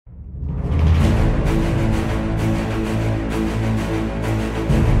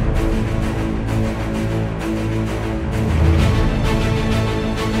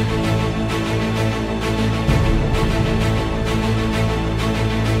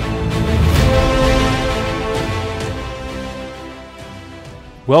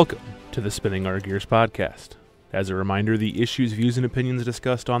Welcome to the Spinning Our Gears podcast. As a reminder, the issues, views, and opinions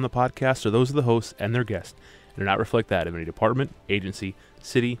discussed on the podcast are those of the hosts and their guests and do not reflect that of any department, agency,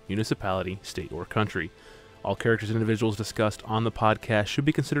 city, municipality, state, or country. All characters and individuals discussed on the podcast should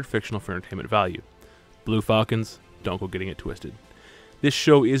be considered fictional for entertainment value. Blue Falcons, don't go getting it twisted. This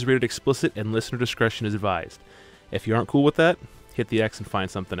show is rated explicit and listener discretion is advised. If you aren't cool with that, hit the X and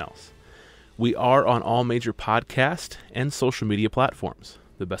find something else. We are on all major podcast and social media platforms.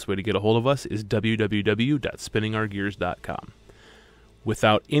 The best way to get a hold of us is www.spinningourgears.com.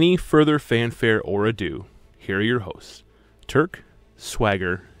 Without any further fanfare or ado, here are your hosts, Turk,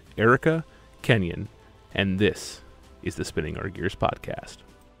 Swagger, Erica, Kenyon, and this is the Spinning Our Gears podcast.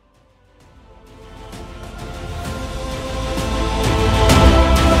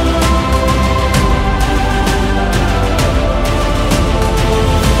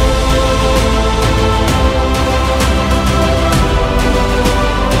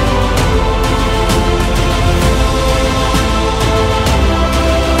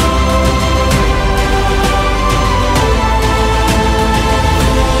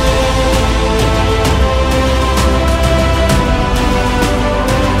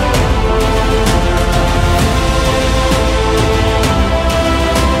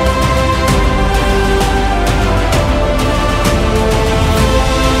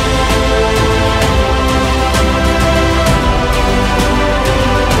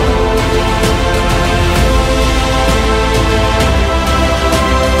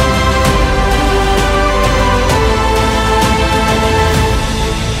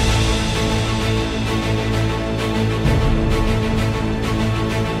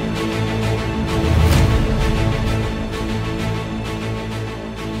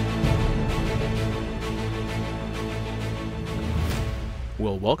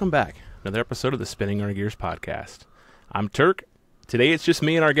 Welcome back. Another episode of the Spinning Our Gears podcast. I'm Turk. Today it's just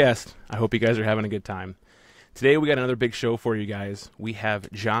me and our guest. I hope you guys are having a good time. Today we got another big show for you guys. We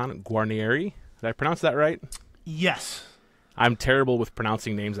have John Guarnieri. Did I pronounce that right? Yes. I'm terrible with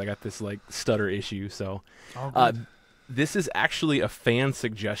pronouncing names. I got this stutter issue. So this is actually a fan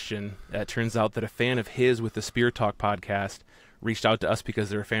suggestion. It turns out that a fan of his with the Spear Talk podcast reached out to us because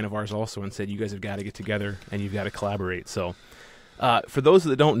they're a fan of ours also and said, you guys have got to get together and you've got to collaborate. So for those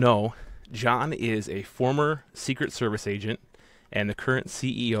that don't know, John is a former Secret Service agent and the current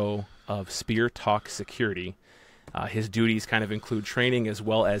CEO of Spear Talk Security. His duties kind of include training as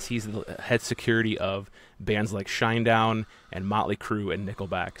well as he's the head security of bands like Shinedown and Motley Crue and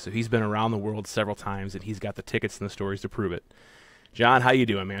Nickleback. So he's been around the world several times and he's got the tickets and the stories to prove it. John, how you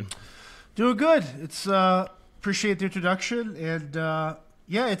doing, man? Doing good. It's appreciate the introduction, and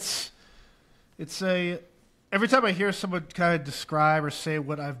it's a. Every time I hear someone kind of describe or say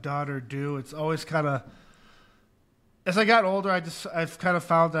what I've done or do, it's always kind of. As I got older, I've kind of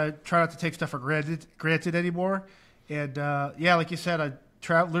found that I try not to take stuff for granted anymore, and like you said, I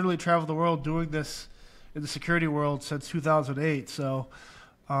literally traveled the world doing this in the security world since 2008. So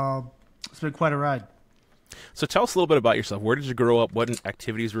it's been quite a ride. So tell us a little bit about yourself. Where did you grow up? What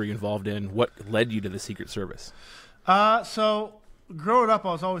activities were you involved in? What led you to the Secret Service? So growing up,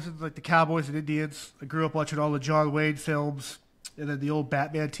 I was always into the Cowboys and Indians. I grew up watching all the John Wayne films and then the old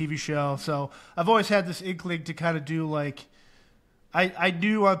Batman TV show. So I've always had this inkling to kind of do I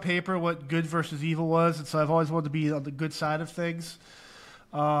knew on paper what good versus evil was, and so I've always wanted to be on the good side of things.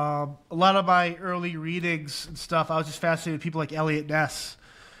 A lot of my early readings and stuff, I was just fascinated with people like Elliot Ness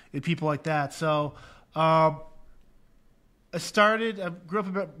and people like that. So I grew up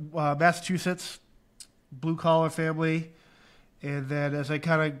in Massachusetts, blue-collar family. And then as I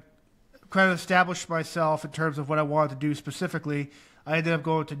kind of established myself in terms of what I wanted to do specifically, I ended up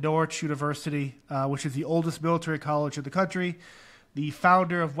going to Norwich University, which is the oldest military college in the country. The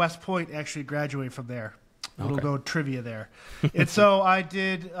founder of West Point actually graduated from there. Little known trivia there. And so I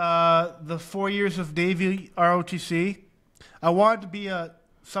did the 4 years of Navy ROTC. I wanted to be a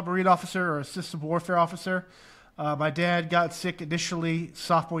submarine officer or a system warfare officer. My dad got sick initially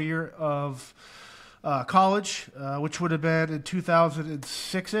sophomore year of college, which would have been in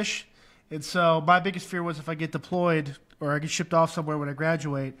 2006-ish. And so my biggest fear was if I get deployed or I get shipped off somewhere when I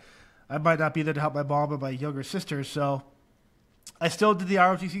graduate, I might not be there to help my mom and my younger sisters. So I still did the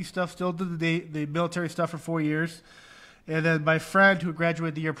ROTC stuff, still did the military stuff for 4 years. And then my friend who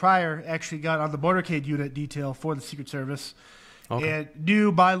graduated the year prior actually got on the motorcade unit detail for the Secret Service. Okay. And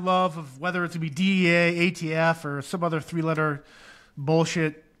knew my love of whether it's going to be DEA, ATF, or some other three-letter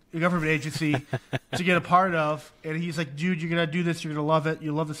bullshit government agency to get a part of. And he's like, dude, you're going to do this. You're going to love it.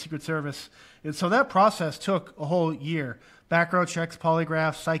 You love the Secret Service. And so that process took a whole year. Background checks,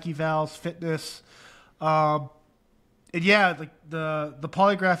 polygraphs, psych evals, fitness. And And yeah, like the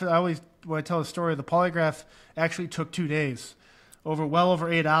polygraph. When I tell the story, the polygraph actually took 2 days, well over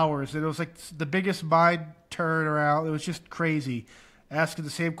 8 hours, and it was like the biggest mind turnaround. It was just crazy, asking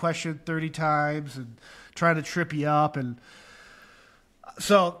the same question 30 times and trying to trip you up. And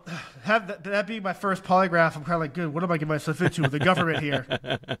so, that being my first polygraph, I'm kind of like, good. What am I getting myself into with the government here?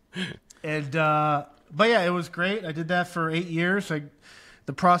 And but yeah, it was great. I did that for 8 years.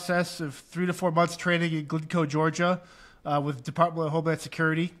 The process of 3 to 4 months training in Glencoe, Georgia, with Department of Homeland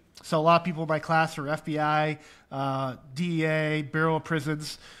Security. So a lot of people in my class are FBI, DEA, Bureau of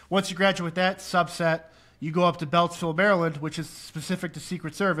Prisons. Once you graduate that subset, you go up to Beltsville, Maryland, which is specific to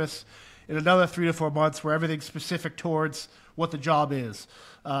Secret Service, in another 3 to 4 months where everything's specific towards what the job is.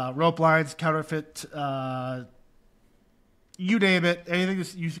 Rope lines, counterfeit, you name it, anything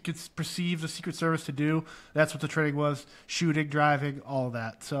that you could perceive the Secret Service to do, that's what the training was. Shooting, driving, all of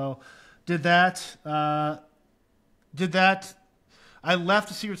that. So did that. I left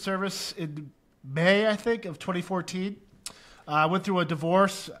the Secret Service in May, I think, of 2014. I went through a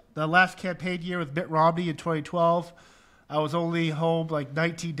divorce the last campaign year with Mitt Romney in 2012. I was only home like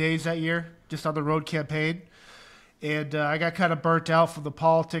 19 days that year, just on the road campaign. And I got kind of burnt out from the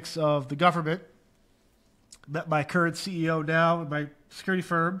politics of the government. Met my current CEO now in my security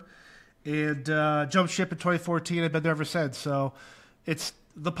firm, and jumped ship in 2014. I've been there ever since. So it's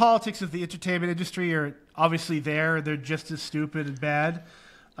the politics of the entertainment industry are obviously there. They're just as stupid and bad.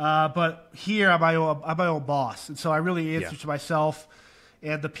 But here I'm my own boss. And so I really answer to myself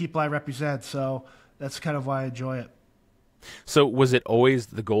and the people I represent. So that's kind of why I enjoy it. So was it always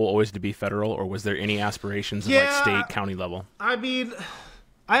the goal always to be federal, or was there any aspirations of like state, county level? I mean,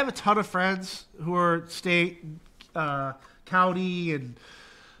 I have a ton of friends who are state, county, and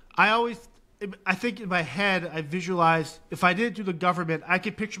I think in my head, I visualized if I didn't do the government, I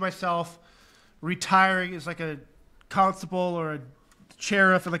could picture myself retiring as like a constable or a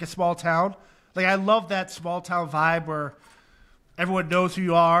sheriff in like a small town. Like I love that small town vibe where everyone knows who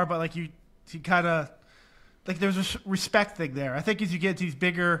you are, but like you kind of like there's a respect thing there. I think as you get to these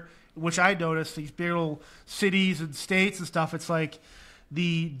bigger, which I noticed, these big old cities and states and stuff, it's like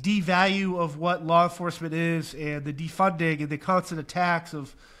the devalue of what law enforcement is and the defunding and the constant attacks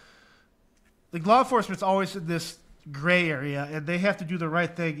of like law enforcement's always in this gray area, and they have to do the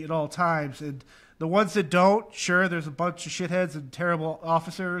right thing at all times. And the ones that don't, sure, there's a bunch of shitheads and terrible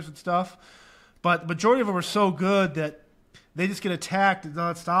officers and stuff, but the majority of them are so good that they just get attacked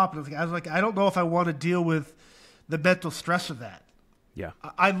nonstop. And I was like, I don't know if I want to deal with the mental stress of that. Yeah,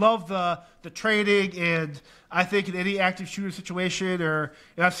 I love the training, and I think in any active shooter situation, and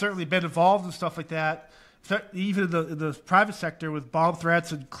I've certainly been involved in stuff like that. Even in the private sector with bomb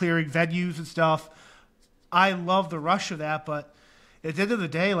threats and clearing venues and stuff, I love the rush of that. But at the end of the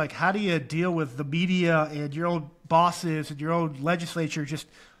day, like, how do you deal with the media and your own bosses and your own legislature just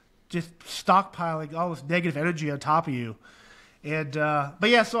stockpiling all this negative energy on top of you? And but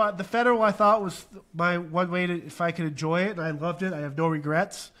yeah, so the federal I thought was my one way to if I could enjoy it, and I loved it. I have no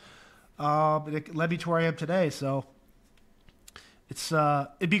regrets. And it led me to where I am today. So.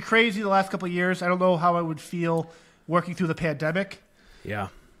 It'd be crazy the last couple of years. I don't know how I would feel working through the pandemic. Yeah.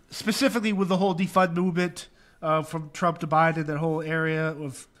 Specifically with the whole defund movement from Trump to Biden, that whole area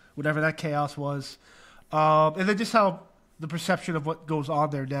of whatever that chaos was. And then just how the perception of what goes on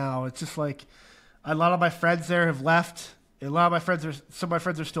there now. It's just like a lot of my friends there have left. And some of my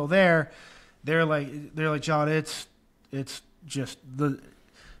friends are still there. They're like, John, it's just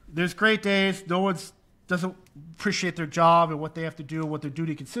there's great days. No one's doesn't appreciate their job and what they have to do and what their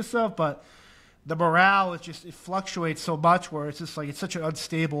duty consists of, but the morale it fluctuates so much where it's just like it's such an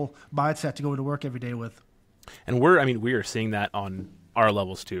unstable mindset to go into work every day with. And we are seeing that on our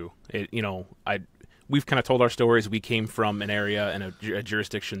levels too. We've kind of told our stories. We came from an area and a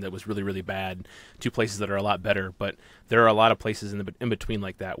jurisdiction that was really, really bad to places that are a lot better, but there are a lot of places in between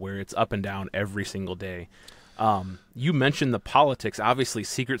like that where it's up and down every single day. You mentioned the politics. Obviously,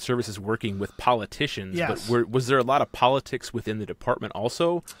 Secret Service is working with politicians, yes. But was there a lot of politics within the department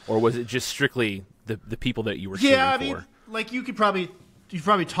also, or was it just strictly the people that you were shooting for? Yeah, I mean, like you've probably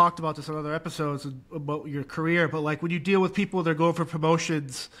talked about this on other episodes about your career, but like when you deal with people that are going for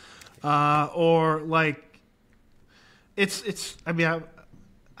promotions, or like it's. I mean,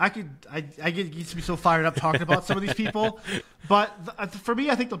 I get to be so fired up talking about some of these people, but for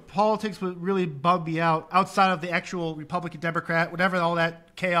me, I think the politics would really bum me out outside of the actual Republican, Democrat, whatever all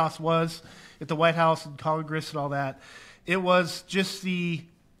that chaos was at the White House and Congress and all that. It was just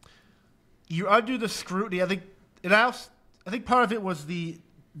you're under the scrutiny. I think part of it was the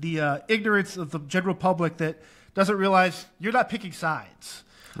ignorance of the general public that doesn't realize you're not picking sides.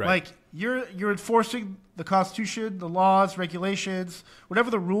 Right. Like you're enforcing the Constitution, the laws, regulations, whatever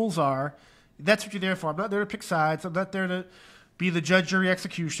the rules are. That's what you're there for. I'm not there to pick sides. I'm not there to be the judge, jury,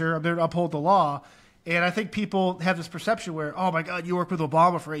 executioner. I'm there to uphold the law. And I think people have this perception where, oh my God, you worked with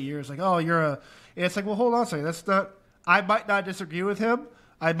Obama for 8 years. Like, oh, you're a. And it's like, well, hold on a second. That's not. I might not disagree with him.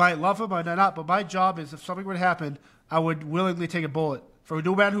 I might love him. I might not. But my job is, if something would happen, I would willingly take a bullet for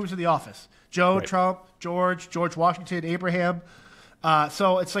no matter who's in the office. Joe, right. Trump, George Washington, Abraham.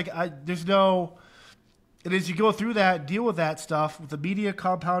 So it's like there's no. And as you go through that, deal with that stuff, with the media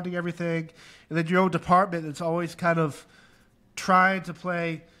compounding everything, and then your own department that's always kind of trying to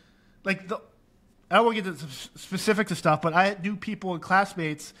play, like I don't want to get into specifics of stuff, but I knew people and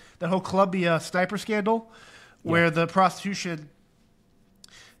classmates, that whole Columbia sniper scandal, where the prostitution,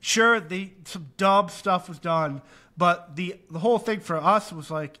 sure, some dumb stuff was done, but the whole thing for us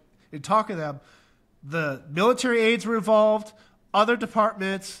was like, in talking to them, the military aides were involved, other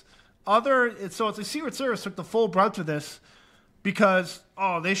departments, and so it's the Secret Service took the full brunt of this because,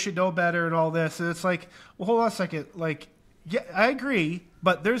 they should know better and all this. And it's like, well, hold on a second. Like, yeah, I agree,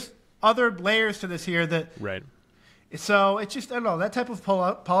 but there's other layers to this here that. Right. So it's just, I don't know, that type of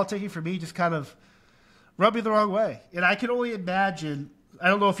politicking for me just kind of rubbed me the wrong way. And I can only imagine, I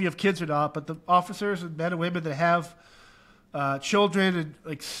don't know if you have kids or not, but the officers and men and women that have children and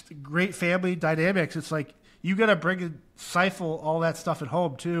like great family dynamics, it's like, you got to bring and stifle all that stuff at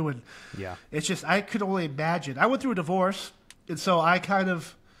home, too. And it's just, I could only imagine. I went through a divorce, and so I kind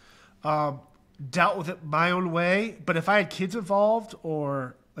of dealt with it my own way. But if I had kids involved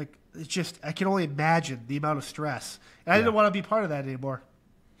or, like, it's just, I can only imagine the amount of stress. And I didn't want to be part of that anymore.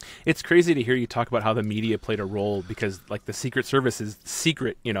 It's crazy to hear you talk about how the media played a role because, like, the Secret Service is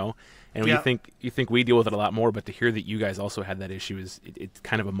secret, and you think we deal with it a lot more, but to hear that you guys also had that issue it's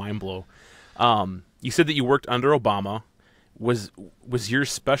kind of a mind blow. You said that you worked under Obama. Was your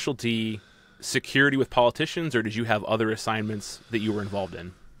specialty security with politicians, or did you have other assignments that you were involved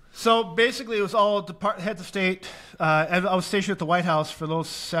in? So basically, it was all heads of state. And I was stationed at the White House for those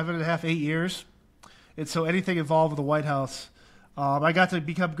 7.5, 8 years, and so anything involved with the White House, I got to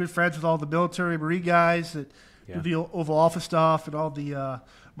become good friends with all the military Marine guys that do the Oval Office stuff and all the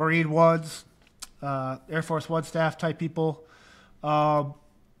Marine Ones, Air Force One staff type people.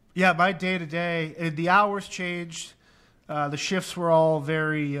 Yeah, my day-to-day, and the hours changed. The shifts were all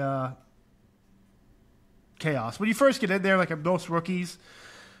very chaos. When you first get in there, like most rookies,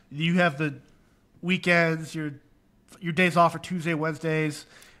 you have the weekends, your days off are Tuesday, Wednesdays,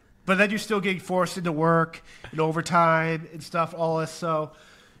 but then you're still getting forced into work and overtime and stuff, all this. So,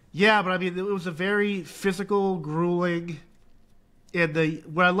 yeah, but I mean, it was a very physical, grueling, and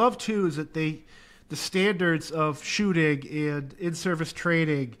what I love, too, is that the standards of shooting and in-service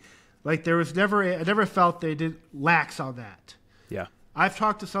training, like I never felt they did lax on that. Yeah. I've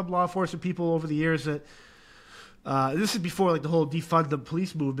talked to some law enforcement people over the years that, this is before like the whole defund the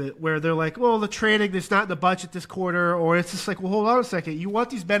police movement, where they're like, well, the training is not in the budget this quarter, or it's just like, well, hold on a second. You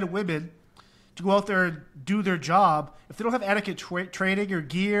want these men and women to go out there and do their job. If they don't have adequate training or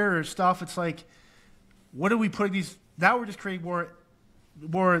gear or stuff, it's like, what are we putting these, now we're just creating more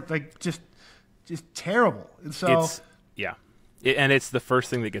like just terrible. And so and it's the first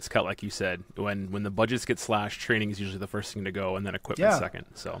thing that gets cut, like you said. When the budgets get slashed, training is usually the first thing to go, and then equipment second.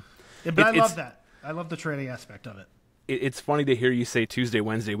 So, but I love that. I love the training aspect of it. It's funny to hear you say Tuesday,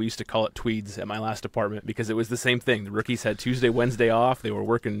 Wednesday. We used to call it tweeds at my last department because it was the same thing. The rookies had Tuesday, Wednesday off. They were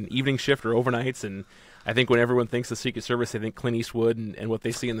working evening shift or overnights, and I think when everyone thinks the Secret Service, they think Clint Eastwood and what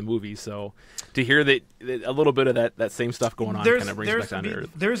they see in the movies. So to hear that a little bit of that same stuff going on kind of brings it back down to earth.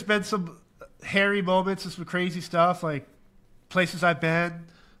 There's been some hairy moments and some crazy stuff, like places I've been,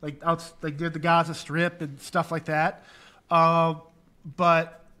 like near the Gaza Strip and stuff like that.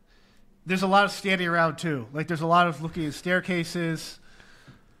 But there's a lot of standing around too. Like there's a lot of looking at staircases,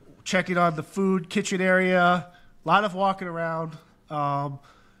 checking on the food kitchen area, a lot of walking around.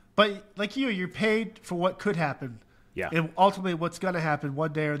 But like you're paid for what could happen. Yeah. And ultimately what's going to happen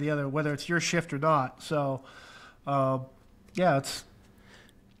one day or the other, whether it's your shift or not. So, it's.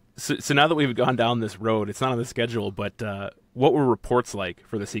 So now that we've gone down this road, it's not on the schedule, but what were reports like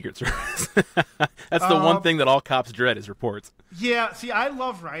for the Secret Service? That's the one thing that all cops dread is reports. Yeah, see, I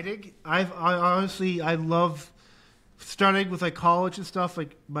love writing. I honestly love starting with like college and stuff,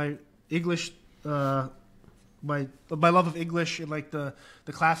 like my English, my love of English and like the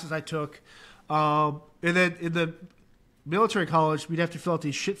classes I took. And then in the military college, we'd have to fill out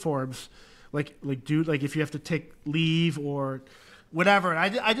these shit forms, like if you have to take leave or whatever.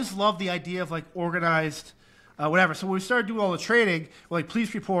 And I just love the idea of like organized whatever. So when we started doing all the training, like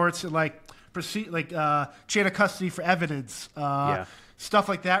police reports and like chain of custody for evidence, stuff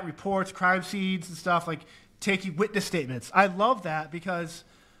like that, reports, crime scenes and stuff, like taking witness statements. I love that because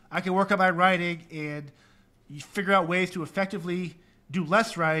I can work on my writing and you figure out ways to effectively do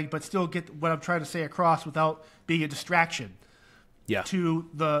less writing but still get what I'm trying to say across without being a distraction to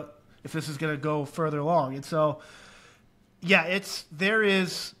if this is going to go further along. And so, yeah,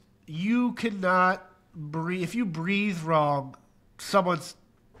 you cannot breathe. If you breathe wrong, someone's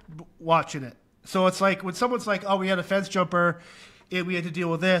watching it. So it's like when someone's like, oh, we had a fence jumper and we had to deal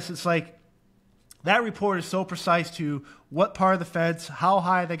with this, it's like that report is so precise to what part of the fence, how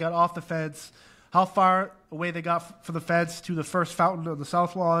high they got off the fence, how far away they got from the fence to the first fountain on the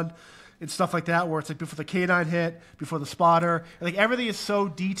south lawn and stuff like that, where it's like before the canine hit, before the spotter. And like everything is so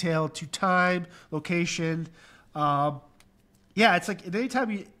detailed to time, location. It's like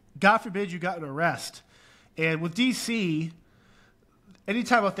anytime God forbid you got an arrest. And with DC,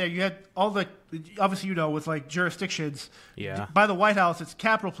 anytime out there, you had all the, obviously, with like jurisdictions. Yeah. By the White House, it's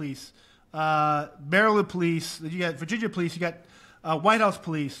Capitol Police, Maryland Police, you got Virginia Police, you got White House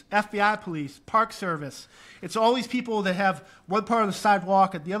Police, FBI Police, Park Service. It's all these people that have one part of the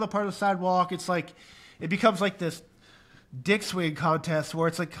sidewalk and the other part of the sidewalk. It's like, it becomes like this dick swing contest where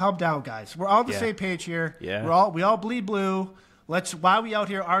it's like, calm down, guys. We're all on the same page here. Yeah. We all bleed blue. Why are we out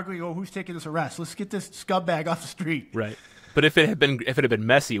here arguing over who's taking this arrest? Let's get this scumbag off the street. Right. But if it had been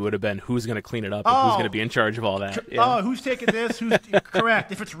messy, it would have been who's going to clean it up and who's going to be in charge of all that. Yeah. Oh, who's taking this? Who's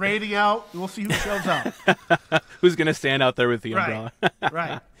correct? If it's raining out, we'll see who shows up. Who's going to stand out there with the umbrella?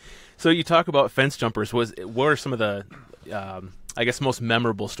 Right. So you talk about fence jumpers. What are some of the, I guess, most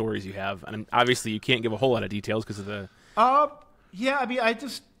memorable stories you have? And obviously, you can't give a whole lot of details because of the. Yeah. I mean,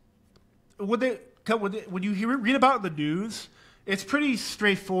 when you read about it in the news, it's pretty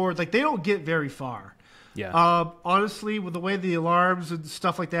straightforward. Like they don't get very far. Yeah. Honestly, with the way the alarms and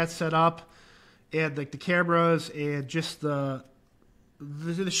stuff like that set up, and like the cameras and just the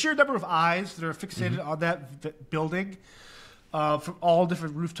sheer number of eyes that are fixated on that building from all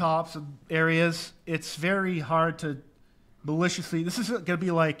different rooftops and areas, it's very hard to maliciously. This isn't going to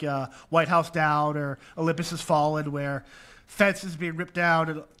be like White House Down or Olympus Has Fallen, where fences being ripped down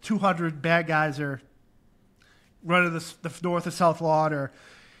and 200 bad guys are running the north and south lawn, or.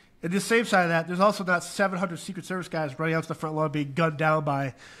 And the same side of that, there's also not 700 Secret Service guys running out to the front lawn being gunned down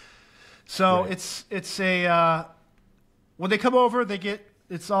by. So it's a when they come over,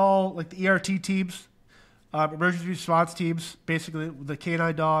 it's all like the ERT teams, emergency response teams, basically the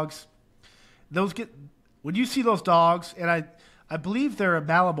canine dogs. When you see those dogs, and I believe they're a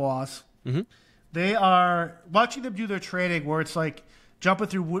Malinois. Mm-hmm. They are watching them do their training where it's like jumping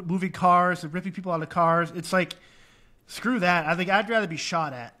through moving cars and ripping people out of cars. It's like. Screw that. I think I'd rather be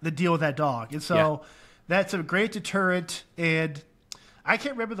shot at than deal with that dog. And so that's a great deterrent. And I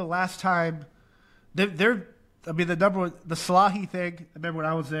can't remember the last time the number one, the Salahi thing. I remember when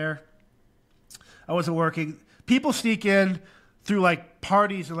I was there, I wasn't working. People sneak in through like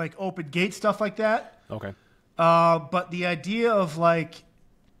parties and like open gate stuff like that. Okay. But the idea of like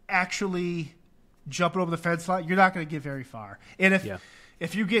actually jumping over the fence line, you're not going to get very far. And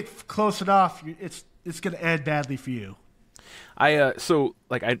if you get close enough, it's going to end badly for you. I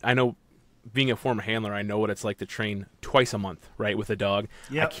know, being a former handler, I know what it's like to train twice a month, right, with a dog.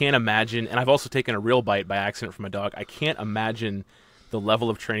 Yep. I can't imagine, and I've also taken a real bite by accident from a dog. I can't imagine the level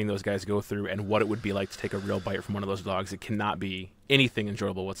of training those guys go through and what it would be like to take a real bite from one of those dogs. It cannot be anything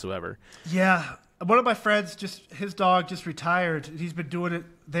enjoyable whatsoever. Yeah. One of my friends, his dog just retired. He's been doing it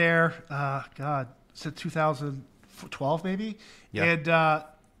there, since 2012 maybe. Yeah.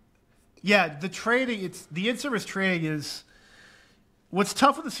 And the training, the in-service training is what's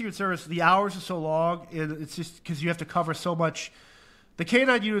tough with the Secret Service. The hours are so long, and it's just because you have to cover so much. The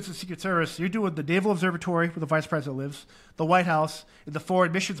K-9 units of the Secret Service, you're doing the Naval Observatory, where the Vice President lives, the White House, and the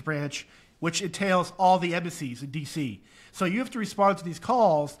Foreign Missions Branch, which entails all the embassies in D.C. So you have to respond to these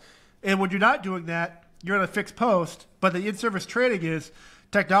calls, and when you're not doing that, you're on a fixed post, but the in-service training is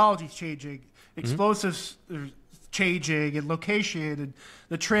technology's changing, explosives are changing, and location, and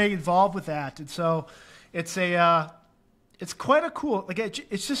the training involved with that. And so it's it's quite a cool, like,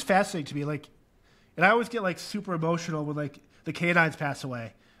 it's just fascinating to me. Like, and I always get like super emotional when like the canines pass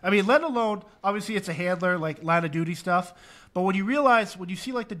away. I mean, let alone, obviously it's a handler, like line of duty stuff. But when you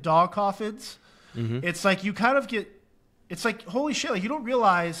see like the dog coffins, it's like you kind of it's like, holy shit, like you don't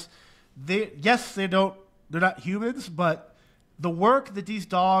realize they're not humans, but the work that these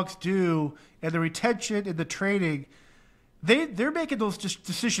dogs do and the retention and the training, they're making those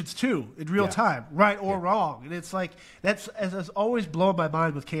decisions too in real time, right or wrong. And it's like, that's always blown my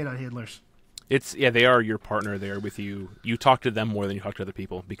mind with canine handlers. They are your partner there with you. You talk to them more than you talk to other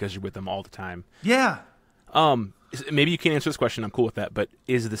people because you're with them all the time. Yeah. Maybe you can't answer this question. I'm cool with that. But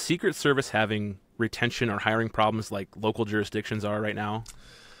is the Secret Service having retention or hiring problems like local jurisdictions are right now?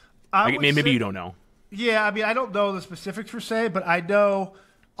 Maybe you don't know. Yeah, I mean, I don't know the specifics per se, but I know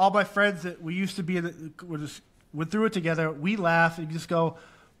all my friends that we used to be went through it together. We laugh and just go,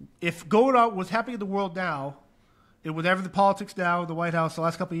 if going on what's happening in the world now, and whatever the politics now in the White House the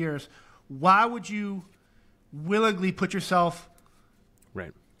last couple of years, why would you willingly put yourself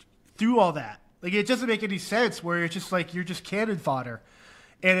through all that? Like, it doesn't make any sense where it's just like you're just cannon fodder.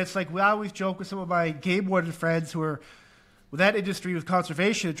 And it's like, we always joke with some of my game warden friends who are with that industry with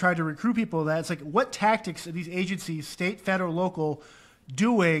conservation and trying to recruit people. That it's like, what tactics are these agencies, state, federal, local,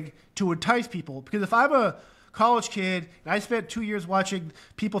 doing to entice people? Because if I'm a college kid and I spent 2 years watching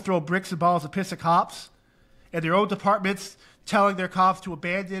people throw bricks and balls of piss at cops, and their own departments telling their cops to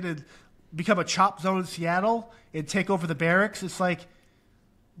abandon and become a chop zone in Seattle and take over the barracks, it's like,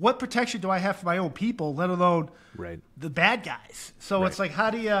 what protection do I have for my own people, let alone the bad guys? So it's like, how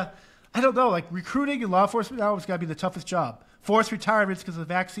do you, I don't know, like recruiting and law enforcement now has got to be the toughest job. Forced retirements because of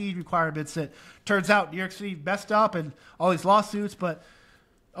the vaccine requirements that turns out New York City messed up and all these lawsuits, but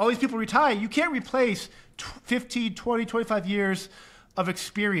all these people retire. You can't replace 15, 20, 25 years of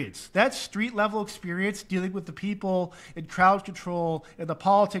experience. That street level experience dealing with the people and crowd control and the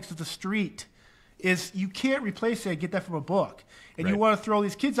politics of the street is, you can't replace it and get that from a book. And you want to throw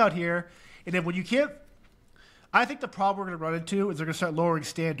these kids out here, and then when you can't, I think the problem we're going to run into is they're going to start lowering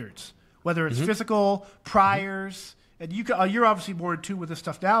standards, whether it's physical, priors, and you're obviously more in tune with this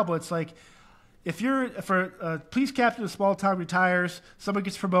stuff now, but it's like, if a police captain in a small town retires, someone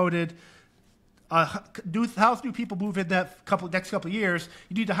gets promoted, new people move in that next couple of years,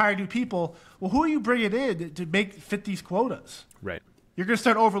 you need to hire new people. Well, who are you bringing in to fit these quotas? Right. You're going to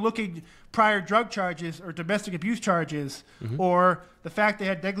start overlooking prior drug charges or domestic abuse charges, or the fact they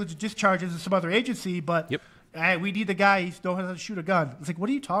had negligent discharges in some other agency, but hey, we need the guy who knows how to shoot a gun. It's like, what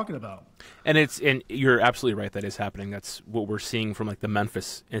are you talking about? And you're absolutely right. That is happening. That's what we're seeing from like the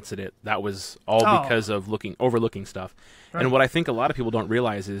Memphis incident. That was all because of overlooking stuff. Right. And what I think a lot of people don't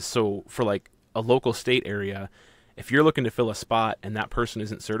realize is, so for like a local state area, if you're looking to fill a spot and that person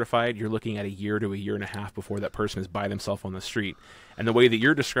isn't certified, you're looking at a year to a year and a half before that person is by themselves on the street. And the way that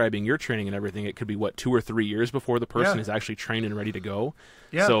you're describing your training and everything, it could be 2 or 3 years before the person is actually trained and ready to go.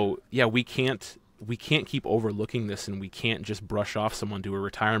 Yeah. So we can't keep overlooking this, and we can't just brush off someone to a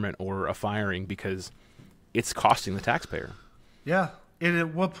retirement or a firing because it's costing the taxpayer. Yeah. And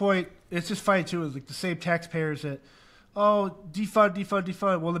at one point, it's just funny too, is like the same taxpayers that,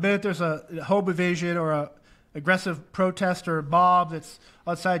 defund. Well, the minute there's a home invasion or a aggressive protest or mob that's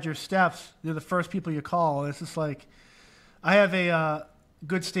outside your steps, they're the first people you call. And it's just like, I have a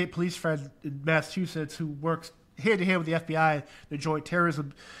good state police friend in Massachusetts who works hand-to-hand with the FBI, the Joint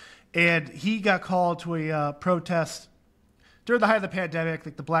Terrorism, and he got called to a protest during the height of the pandemic,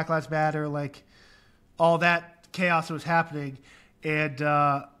 like the Black Lives Matter, like all that chaos that was happening.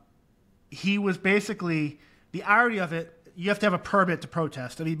 And he was basically, the irony of it, you have to have a permit to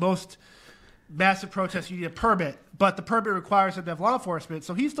protest. I mean, most massive protests, you need a permit, but the permit requires them to have law enforcement.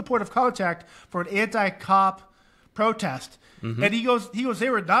 So he's the point of contact for an anti-cop protest. And he goes, they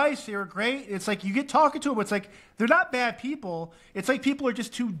were nice, they were great. It's like, you get talking to them, it's like, they're not bad people. It's like people are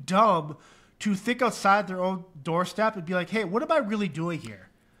just too dumb to think outside their own doorstep and be like, hey, what am I really doing here?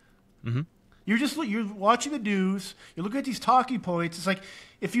 You're watching the news, you're looking at these talking points. It's like,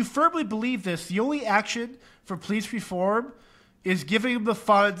 if you firmly believe this, the only action for police reform is giving them the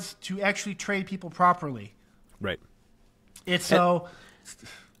funds to actually train people properly. Right.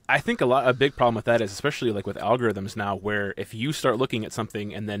 I think a big problem with that is, especially like with algorithms now, where if you start looking at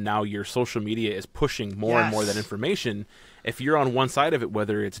something and then now your social media is pushing more and more of that information, if you're on one side of it,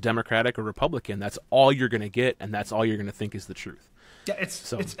 whether it's Democratic or Republican, that's all you're going to get, and that's all you're going to think is the truth. Yeah,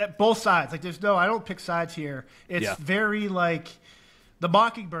 it's at both sides. Like, I don't pick sides here. It's very like the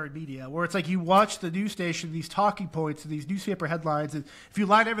Mockingbird media, where it's like you watch the news station, these talking points and these newspaper headlines, and if you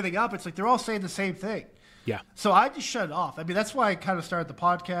line everything up, it's like they're all saying the same thing. Yeah. So I just shut it off. I mean, that's why I kind of started the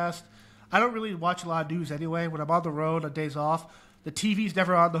podcast. I don't really watch a lot of news anyway. When I'm on the road on days off, the TV's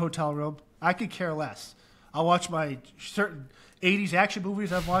never on in the hotel room. I could care less. I'll watch my certain 80s action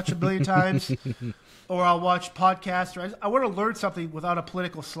movies I've watched a million times, or I'll watch podcasts. Or I want to learn something without a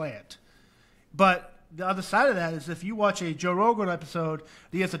political slant. But the other side of that is, if you watch a Joe Rogan episode,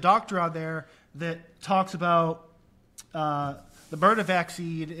 he has a doctor on there that talks about the Moderna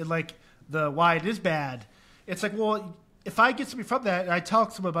vaccine and like why it is bad. It's like, well, if I get something from that and I talk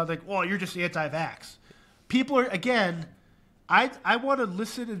to someone about, like, well, you're just anti-vax. People are, again, I want to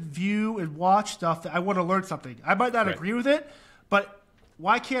listen and view and watch stuff that I want to learn something. I might not agree with it, but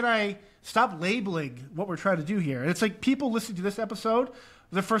why can't I stop labeling what we're trying to do here. And it's like people listening to this episode,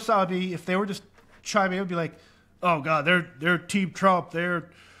 the first thought would be if they were just chiming in, would be like, "Oh God, they're Team Trump. They're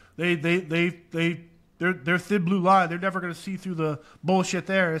thin blue line. They're never going to see through the bullshit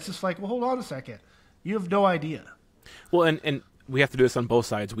there." It's just like, well, hold on a second. You have no idea. Well, and we have to do this on both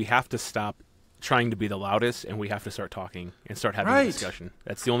sides. We have to stop trying to be the loudest, and we have to start talking and start having a discussion.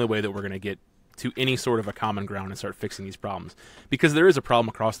 That's the only way that we're going to get to any sort of a common ground and start fixing these problems. Because there is a problem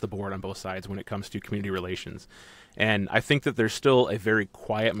across the board on both sides when it comes to community relations. And I think that there's still a very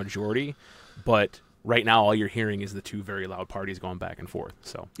quiet majority, but right now all you're hearing is the two very loud parties going back and forth.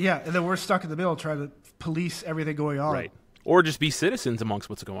 So yeah, and then we're stuck in the middle trying to police everything going on. Right. Or just be citizens amongst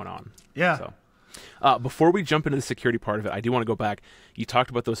what's going on. Yeah. So. Before we jump into the security part of it, I do want to go back. You talked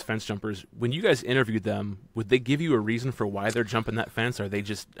about those fence jumpers. When you guys interviewed them, would they give you a reason for why they're jumping that fence? Or are they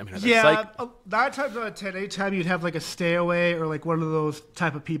just, I mean, are they 9 times out of 10, anytime you'd have like a stay away or like one of those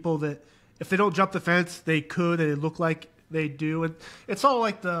type of people that if they don't jump the fence, they could, and it look like they do. And it's all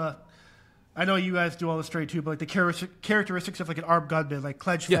like I know you guys do all this trade too, but like the characteristics of like an armed gunman, like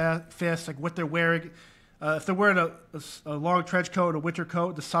clenched fist, like what they're wearing. If they're wearing a long trench coat, a winter coat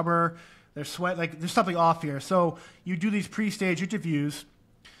in the summer, they're sweat, like there's something off here. So you do these pre-stage interviews,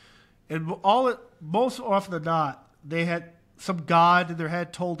 and most often than not, they had some god in their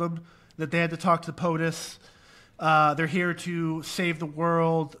head told them that they had to talk to the POTUS. They're here to save the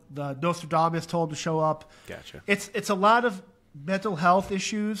world. The Nostradamus told them to show up. Gotcha. It's a lot of mental health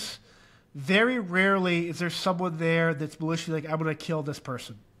issues. Very rarely is there someone there that's maliciously like, I'm going to kill this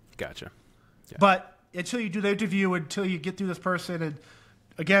person. Gotcha. Yeah. But until you do the interview, until you get through this person and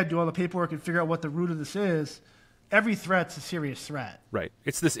again, do all the paperwork and figure out what the root of this is, every threat's a serious threat. Right.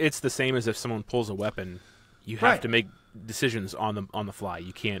 It's the same as if someone pulls a weapon. You have to make decisions on the fly.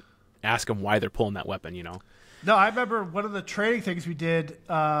 You can't ask them why they're pulling that weapon, you know? No, I remember one of the training things we did,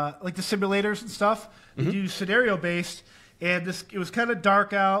 like the simulators and stuff, we do scenario-based, and it was kind of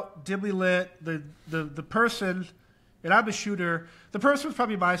dark out, dimly lit. The person, and I'm a shooter, the person was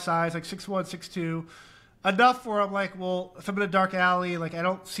probably my size, like 6'1", 6'2", enough where I'm like, well, if I'm in a dark alley, like I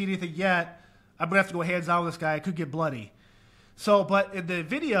don't see anything yet, I'm going to have to go hands on with this guy. I could get bloody. So, but in the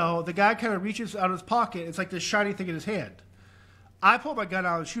video, the guy kind of reaches out of his pocket. It's like this shiny thing in his hand. I pull my gun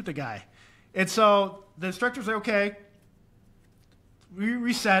out and shoot the guy. And so the instructor's like, okay, we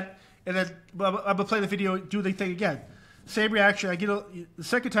reset, and then I'm going to play the video, do the thing again. Same reaction. The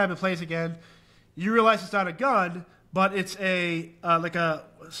second time it plays again, you realize it's not a gun, but it's like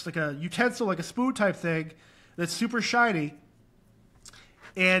a utensil, like a spoon type thing that's super shiny.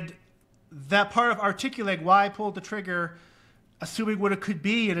 And that part of articulating why I pulled the trigger, assuming what it could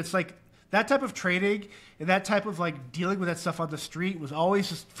be, and it's like that type of training and that type of like dealing with that stuff on the street was always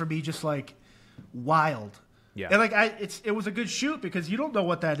just for me just like wild. Yeah. And like it was a good shoot because you don't know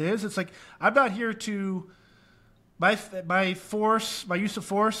what that is. It's like I'm not here to my force, my use of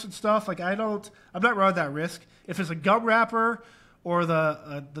force and stuff. Like I'm not running that risk. If it's a gum wrapper or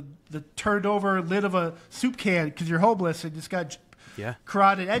the turned over lid of a soup can because you're homeless and just got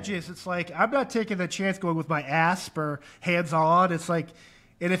carotid edges, it's like I'm not taking the chance going with my asp or hands on. It's like,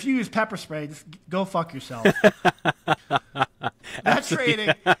 and if you use pepper spray, just go fuck yourself. That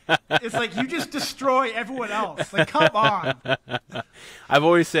training, it's like you just destroy everyone else. Like, come on. I've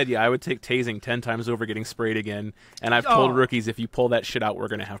always said, I would take tasing 10 times over getting sprayed again. And I've told rookies, if you pull that shit out, we're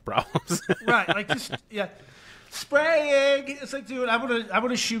going to have problems. Right. Like, just, spraying. It's like, dude, I'm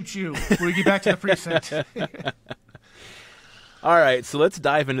gonna shoot you when we get back to the precinct. All right. So let's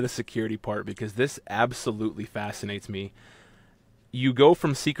dive into the security part because this absolutely fascinates me. You go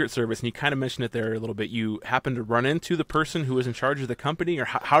from Secret Service, and you kind of mentioned it there a little bit. You happen to run into the person who was in charge of the company, or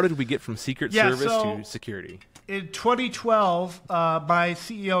how did we get from Secret Service to security? In 2012, my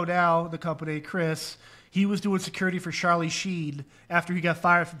CEO now, the company, Chris, he was doing security for Charlie Sheen after he got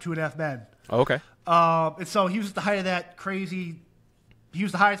fired from 2.5 Men. Oh, okay. And so he was at the height of that crazy. He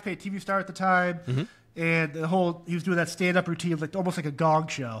was the highest paid TV star at the time, and he was doing that stand-up routine, like almost like a gong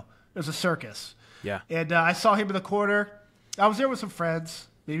show. It was a circus. Yeah. And I saw him in the corner. I was there with some friends,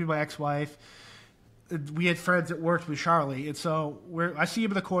 maybe my ex-wife. We had friends that worked with Charlie. And so I see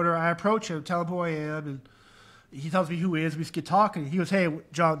him in the corner. I approach him, tell him who I am, and he tells me who he is. We just get talking. He goes, hey,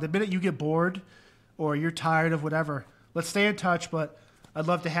 John, the minute you get bored or you're tired of whatever, let's stay in touch, but I'd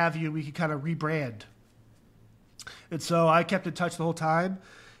love to have you. We can kind of rebrand. And so I kept in touch the whole time.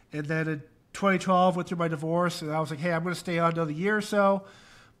 And then in 2012, went through my divorce, and I was like, hey, I'm going to stay on another year or so,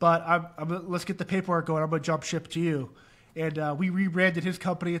 but let's get the paperwork going. I'm going to jump ship to you. And we rebranded his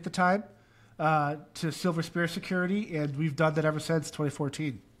company at the time to Silver Spear Security, and we've done that ever since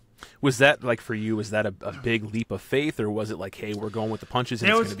 2014. Was that like for you? Was that a big leap of faith, or was it like, hey, we're going with the punches and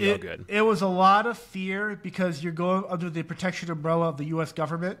it's going to be all good? It was a lot of fear because you're going under the protection umbrella of the U.S.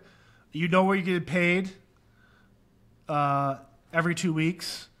 government. You know where you're getting paid every 2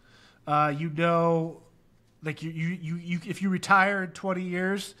 weeks. You know, like you if you retire in 20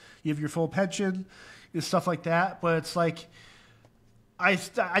 years, you have your full pension and stuff like that. But it's like I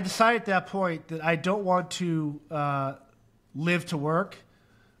decided at that point that I don't want to live to work.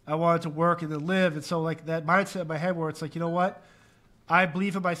 I wanted to work and then live. And so like that mindset in my head where it's like, you know what? I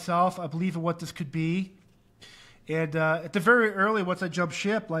believe in myself. I believe in what this could be. And at the very early, once I jumped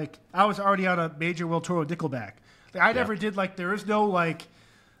ship, like I was already on a major world tour with Nickleback. Like, I never did like, there is no like,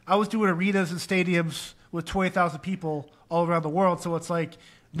 I was doing arenas and stadiums with 20,000 people all around the world. So it's like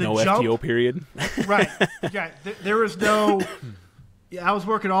the no jump, FTO period. Right. Yeah. There was no, I was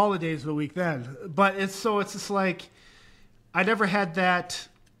working all the days of the week then. But it's just like, I never had that,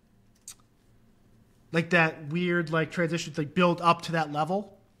 like that weird like transition to like build up to that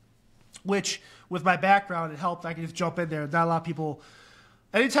level, which with my background, it helped. I could just jump in there. Not a lot of people,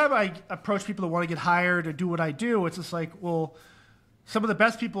 anytime I approach people that want to get hired or do what I do, it's just like, well, some of the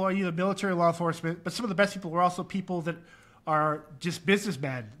best people are either military or law enforcement, but some of the best people are also people that are just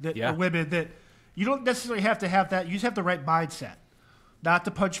businessmen that are women that you don't necessarily have to have that. You just have the right mindset, not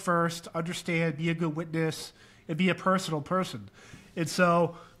to punch first, understand, be a good witness, and be a personal person. And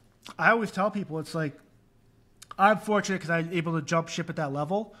so I always tell people, it's like, I'm fortunate because I'm able to jump ship at that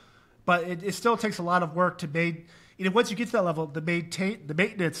level, but it still takes a lot of work to once you get to that level, the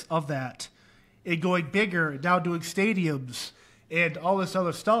maintenance of that and going bigger and now doing stadiums and all this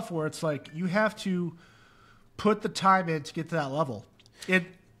other stuff where it's like you have to put the time in to get to that level. And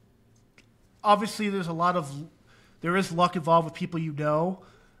obviously there is luck involved with people meet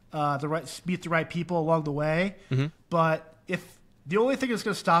the right people along the way. Mm-hmm. But if the only thing that's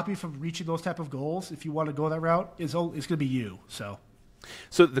going to stop you from reaching those type of goals, if you want to go that route, is going to be you. So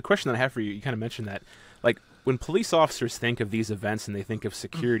the question that I have for you, you kind of mentioned that, like when police officers think of these events and they think of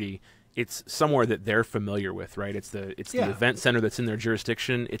security, it's somewhere that they're familiar with, right? It's the event center that's in their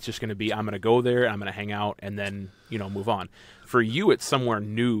jurisdiction. It's just going to be, I'm going to go there, I'm going to hang out, and then move on. For you, it's somewhere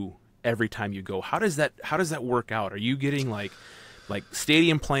new every time you go. How does that work out? Are you getting like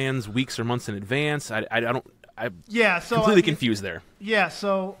stadium plans weeks or months in advance? I'm completely confused there. Yeah,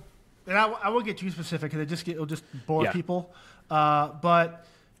 so and I won't get too specific because it'll just bore people. But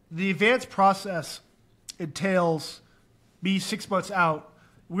the advanced process entails me 6 months out.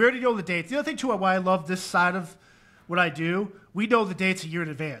 We already know the dates. The other thing, too, why I love this side of what I do, we know the dates a year in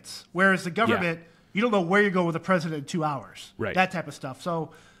advance. Whereas the government, you don't know where you're going with the president in 2 hours. Right. That type of stuff.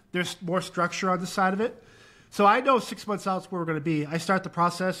 So there's more structure on this side of it. So I know 6 months out is where we're going to be. I start the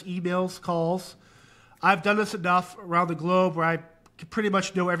process, emails, calls. I've done this enough around the globe where I can pretty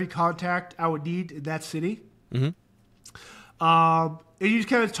much know every contact I would need in that city. Mm-hmm. And you just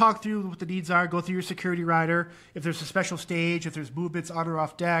kind of talk through what the needs are, go through your security rider, if there's a special stage, if there's movements on or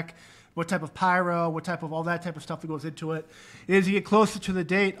off deck, what type of pyro, what type of all that type of stuff that goes into it. And as you get closer to the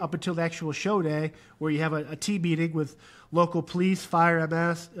date, up until the actual show day, where you have a team meeting with local police, fire,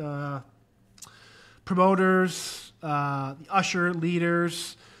 MS, promoters, usher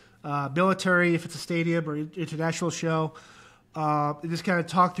leaders, military, if it's a stadium or international show, and just kind of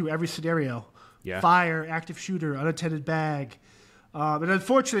talk through every scenario. Yeah. Fire, active shooter, unattended bag. And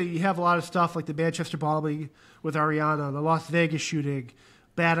unfortunately, you have a lot of stuff like the Manchester bombing with Ariana, the Las Vegas shooting,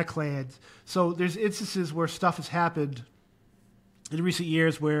 Bataclan. So there's instances where stuff has happened in recent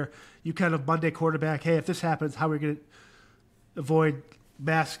years where you kind of Monday quarterback, hey, if this happens, how are we going to avoid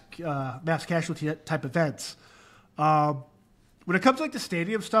mass casualty type events? When it comes to like the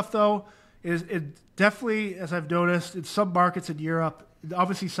stadium stuff, though, it definitely, as I've noticed, in some markets in Europe,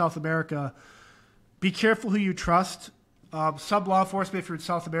 obviously South America, be careful who you trust. Some law enforcement, if you're in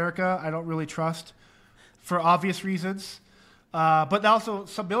South America, I don't really trust for obvious reasons. But also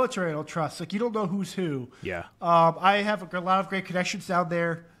some military I don't trust. Like, you don't know who's who. Yeah. I have a lot of great connections down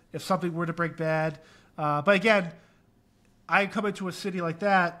there if something were to break bad. But again, I come into a city like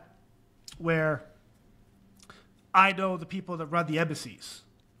that where I know the people that run the embassies.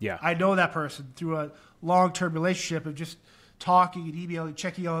 Yeah. I know that person through a long-term relationship of just talking and emailing,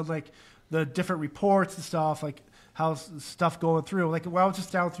 checking on like the different reports and stuff, like how's stuff going through. Like when I was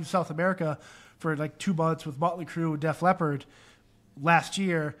just down through South America for like 2 months with Motley Crue and Def Leppard last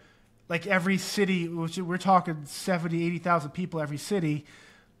year, like every city, we're talking 70, 80,000 people every city,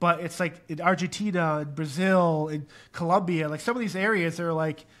 but it's like in Argentina and Brazil and Colombia, like some of these areas are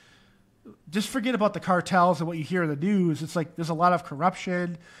like, just forget about the cartels and what you hear in the news. It's like there's a lot of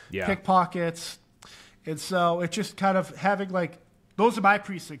corruption, pickpockets. And so it's just kind of having like those are my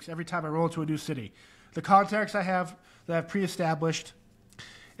precincts every time I roll into a new city. The contacts I have that I've pre-established,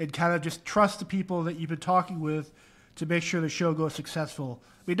 and kind of just trust the people that you've been talking with to make sure the show goes successful.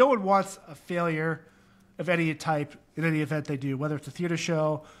 I mean, no one wants a failure of any type in any event they do, whether it's a theater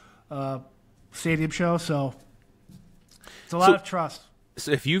show, stadium show. So it's a lot of trust.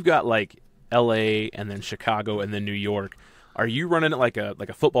 So if you've got like L.A. and then Chicago and then New York, are you running it like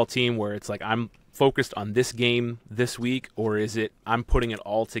a football team where it's like I'm focused on this game this week, or is it I'm putting it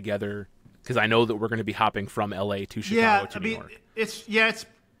all together because I know that we're going to be hopping from L.A. to Chicago to New York? It's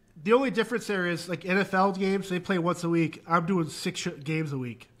the only difference there is like NFL games, they play once a week. I'm doing 6 games a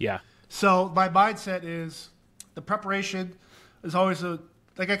week. Yeah. So my mindset is the preparation is always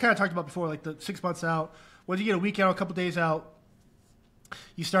like I kind of talked about before, like the 6 months out. When you get a week out, a couple days out,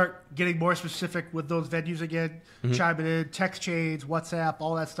 you start getting more specific with those venues again, chiming in, text chains, WhatsApp,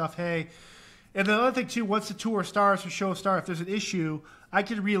 all that stuff. Hey. And the other thing, too, once the tour starts or show starts, if there's an issue, I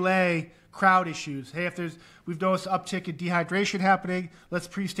can relay crowd issues. Hey, we've noticed an uptick in dehydration happening, let's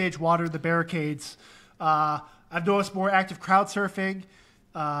pre-stage water the barricades. I've noticed more active crowd surfing.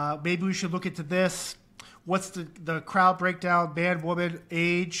 Maybe we should look into this. What's the crowd breakdown, man, woman,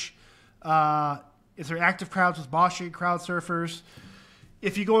 age? Is there active crowds with moshing, crowd surfers?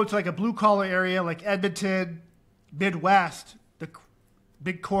 If you go into like a blue-collar area like Edmonton, Midwest, the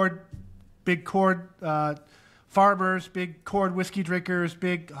big corn farmers, big corn whiskey drinkers,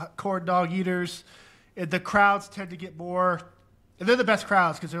 big corn dog eaters, and the crowds tend to get more, and they're the best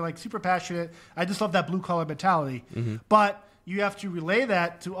crowds because they're like super passionate. I just love that blue collar mentality. But you have to relay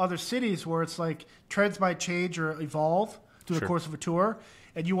that to other cities where it's like trends might change or evolve through the course of a tour,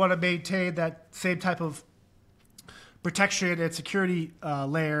 and you want to maintain that same type of protection and security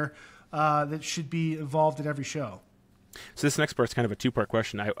layer that should be involved in every show. So this next part's kind of a 2-part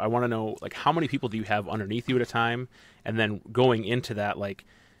question. I want to know, like, how many people do you have underneath you at a time? And then going into that, like,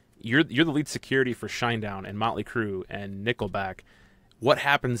 you're the lead security for Shinedown and Motley Crue and Nickleback. What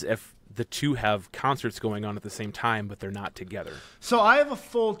happens if the two have concerts going on at the same time, but they're not together? So I have a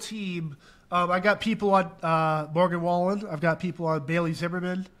full team. I got people on Morgan Wallen. I've got people on Bailey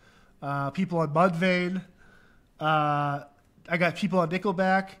Zimmerman. People on Mudvayne. I got people on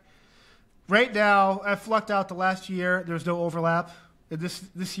Nickleback. Right now, I've flucked out the last year. There's no overlap. And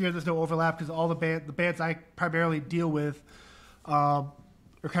this year, there's no overlap because all the bands I primarily deal with are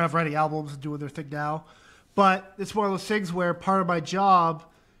kind of writing albums and doing their thing now. But it's one of those things where part of my job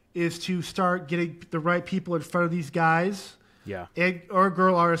is to start getting the right people in front of these guys, or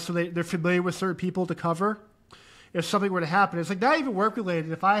girl artists, so they're familiar with certain people to cover. If something were to happen, it's like not even work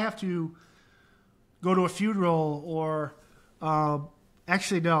related. If I have to go to a funeral or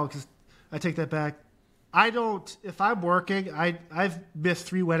actually no, because I take that back. I don't. If I'm working, I've missed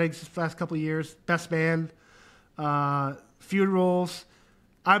 3 weddings this past couple of years. Best man, funerals.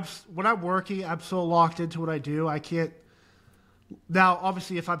 When I'm working, I'm so locked into what I do. I can't. Now,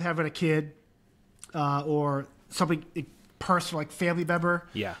 obviously, if I'm having a kid or something personal, like family member,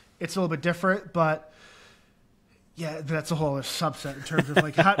 it's a little bit different. But yeah, that's a whole other subset in terms of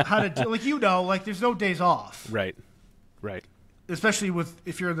like how to do. Like there's no days off. Right. Especially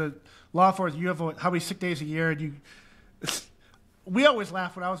if you're in the law enforcement, you have how many sick days a year, and we always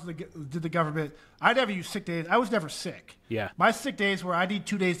laugh when I did the government. I never used sick days. I was never sick. Yeah. My sick days were I need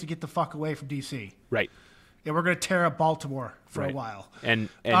 2 days to get the fuck away from D.C. Right. And we're going to tear up Baltimore for a while. And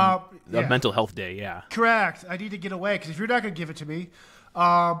a mental health day, Correct. I need to get away because if you're not going to give it to me.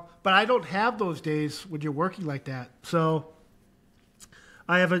 But I don't have those days when you're working like that. So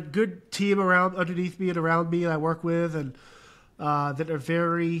I have a good team underneath me and around me that I work with, and that are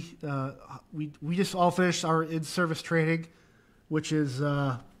very we just all finished our in-service training, which is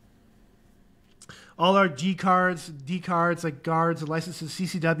all our G cards, D cards, like guards and licenses,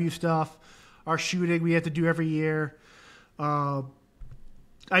 CCW stuff, our shooting we have to do every year. I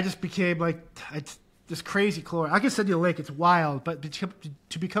just became like this crazy Chloe. I can send you a link. It's wild, but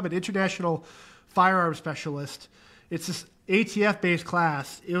to become an international firearms specialist, it's this ATF-based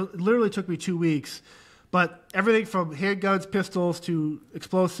class. It literally took me 2 weeks. But everything from handguns, pistols, to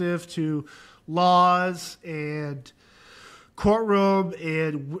explosive, to laws and courtroom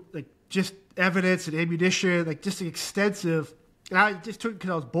and like just evidence and ammunition, like just extensive. And I just took it because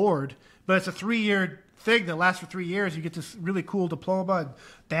I was bored. But it's a 3-year thing that lasts for 3 years. You get this really cool diploma and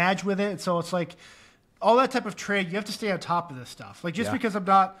badge with it. And so it's like all that type of trade, you have to stay on top of this stuff. Like just because I'm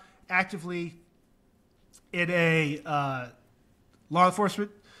not actively in a law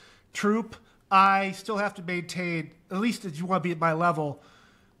enforcement troop, I still have to maintain, at least if you want to be at my level,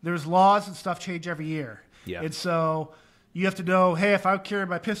 there's laws and stuff change every year. Yeah. And so you have to know, hey, if I'm carrying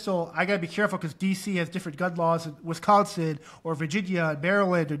my pistol, I got to be careful because D.C. has different gun laws in Wisconsin or Virginia and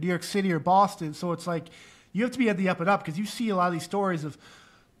Maryland or New York City or Boston. So it's like you have to be at the up and up because you see a lot of these stories of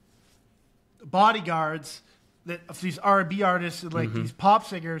bodyguards of these R&B artists and like these pop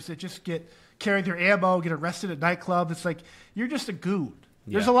singers that just get carrying their ammo, get arrested at nightclubs. It's like you're just a goon.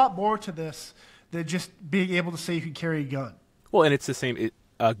 Yeah. There's a lot more to this than just being able to say you can carry a gun. Well, and it's the same.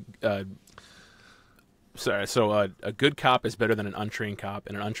 A good cop is better than an untrained cop,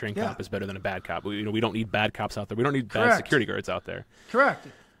 and an untrained cop is better than a bad cop. We don't need bad cops out there. We don't need bad security guards out there. Correct.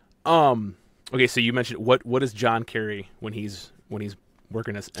 Okay, so you mentioned what does John carry when he's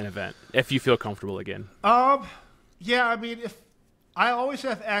working an event? If you feel comfortable again. Yeah, I mean, if I always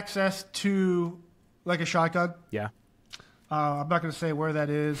have access to like a shotgun. Yeah. I'm not going to say where that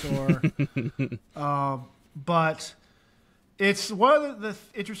is, or, but it's one of the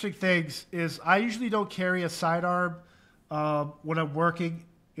interesting things is I usually don't carry a sidearm when I'm working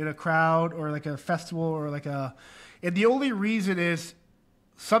in a crowd or like a festival or and the only reason is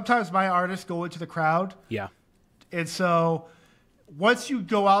sometimes my artists go into the crowd. Yeah. And so once you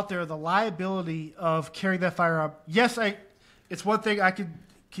go out there, the liability of carrying that firearm, yes, it's one thing I can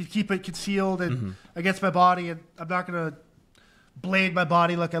keep it concealed and against my body, and I'm not going to blade my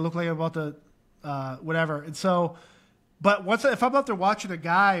body like I look like I'm about to whatever. And so, but if I'm out there watching a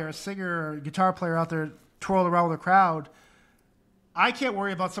guy or a singer or a guitar player out there twirl around with a crowd, I can't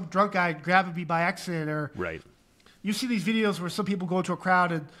worry about some drunk guy grabbing me by accident. Or right. You see these videos where some people go into a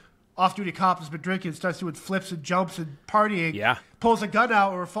crowd and off-duty cop has been drinking, starts doing flips and jumps and partying. Yeah. Pulls a gun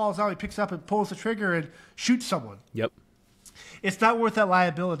out or falls out. He picks up and pulls the trigger and shoots someone. Yep. It's not worth that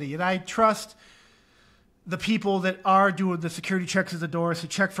liability. And I trust the people that are doing the security checks at the doors to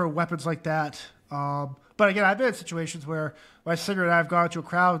check for weapons like that. But again, I've been in situations where my singer and I have gone to a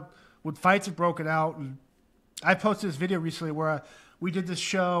crowd when fights have broken out. And I posted this video recently where we did this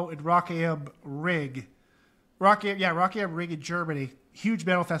show in Rock Am Ring. Rock Am Ring in Germany. Huge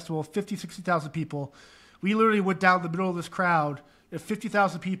metal festival, 50,000, 60,000 people. We literally went down the middle of this crowd and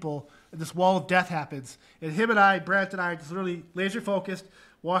 50,000 people, and this wall of death happens. And him and I, Brent and I, just literally laser focused,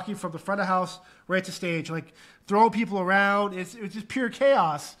 walking from the front of the house right to stage, like throwing people around. It was just pure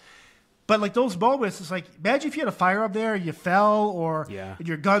chaos. But like those moments, it's like, imagine if you had a firearm there and you fell, or and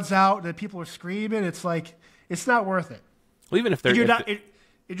your gun's out and then people are screaming. It's like, it's not worth it. Well, even if they're you're not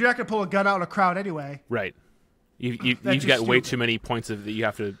going to pull a gun out in a crowd anyway. Right. You've got way too many points that you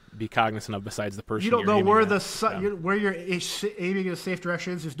have to be cognizant of besides the person. You don't know where where you're aiming in a safe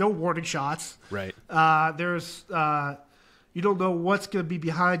directions. There's no warning shots. Right. You don't know what's going to be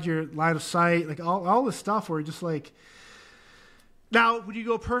behind your line of sight. Like all this stuff where you're just like. Now, when you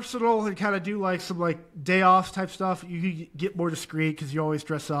go personal and kind of do like some like day off type stuff, you get more discreet because you always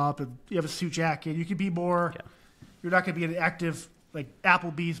dress up and you have a suit jacket. You can be more. Yeah. You're not going to be an active. Like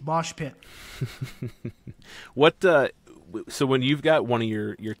Applebee's mosh pit. So when you've got one of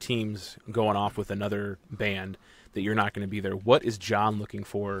your teams going off with another band that you're not going to be there, what is John looking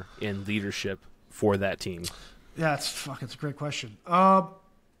for in leadership for that team? Yeah, it's a great question.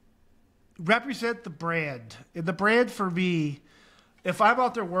 Represent the brand. And the brand for me, if I'm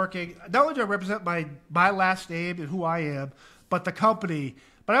out there working, not only do I represent my last name and who I am, but the company.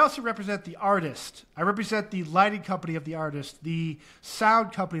 But I also represent the artist. I represent the lighting company of the artist, the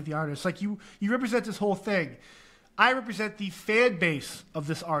sound company of the artist. Like you represent this whole thing. I represent the fan base of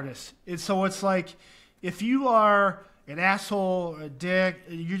this artist. And so it's like, if you are an asshole, a dick,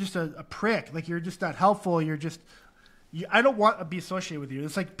 you're just a prick. Like you're just not helpful. I don't want to be associated with you.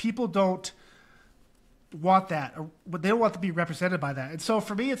 It's like people don't want that, but they don't want to be represented by that. And so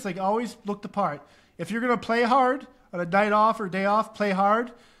for me, it's like always look the part. If you're going to play hard on a night off or day off, play hard.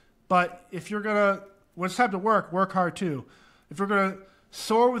 But if you're going to, when it's time to work hard too. If you're going to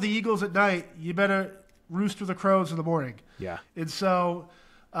soar with the eagles at night, you better roost with the crows in the morning. Yeah. And so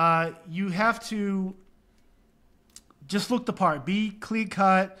you have to just look the part. Be clean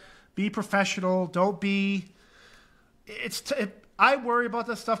cut. Be professional. Don't be. I worry about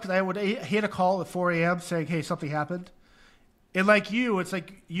this stuff because I would hit a call at 4 a.m. saying, hey, something happened. And like you, it's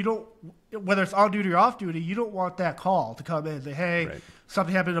like you don't, whether it's on duty or off duty, you don't want that call to come in and say, hey,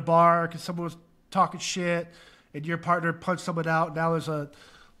 something happened in a bar because someone was talking shit and your partner punched someone out. Now so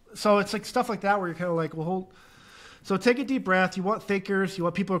it's like stuff like that where you're kind of like, well, so take a deep breath. You want thinkers. You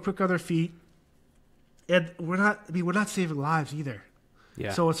want people who are quick on their feet. And we're not saving lives either.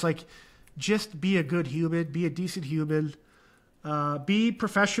 Yeah. So it's like, just be a good human, be a decent human, be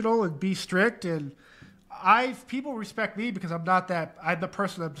professional and be strict. And people respect me because I'm the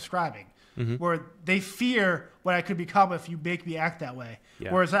person I'm describing. where they fear what I could become if you make me act that way.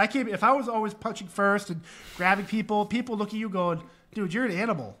 Yeah. Whereas if I was always punching first and grabbing people look at you going, dude, you're an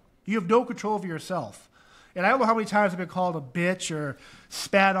animal. You have no control over yourself. And I don't know how many times I've been called a bitch or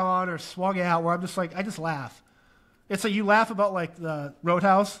spat on or swung out where I'm just like, I just laugh. It's like you laugh about like the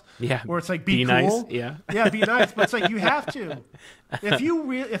Roadhouse, where it's like be cool, nice, be nice. But it's like you have to.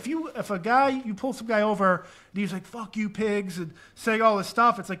 If a guy you pull some guy over and he's like fuck you pigs and saying all this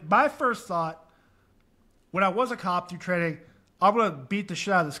stuff, it's like my first thought when I was a cop through training, I'm gonna beat the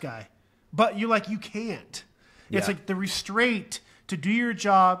shit out of this guy. But you can't. It's like the restraint to do your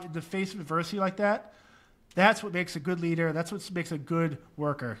job in the face of adversity like that. That's what makes a good leader. That's what makes a good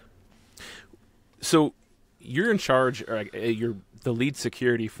worker. So you're in charge, or you're the lead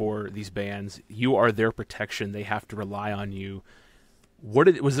security for these bands. You are their protection. They have to rely on you.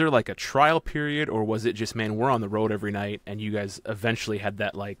 Was there like a trial period, or was it just, man, we're on the road every night, and you guys eventually had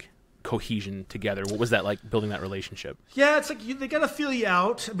that like cohesion together? What was that like, building that relationship? Yeah, it's like they gotta feel you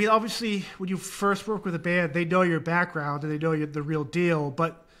out. I mean, obviously, when you first work with a band, they know your background and they know you're the real deal.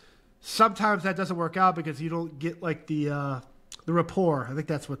 But sometimes that doesn't work out because you don't get like the rapport. I think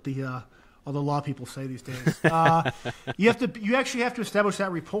that's what all the law people say these days. You actually have to establish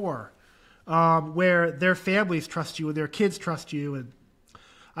that rapport where their families trust you and their kids trust you. And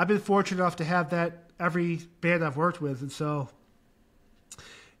I've been fortunate enough to have that every band I've worked with. And so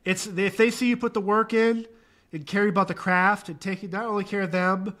if they see you put the work in and care about the craft and taking not only care of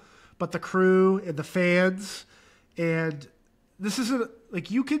them, but the crew and the fans. And this isn't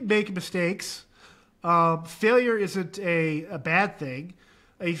like, you can make mistakes. Failure isn't a bad thing.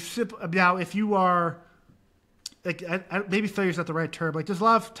 Now, if you are, like, maybe failure is not the right term. Like, there's a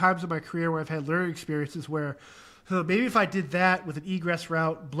lot of times in my career where I've had learning experiences where, so maybe if I did that with an egress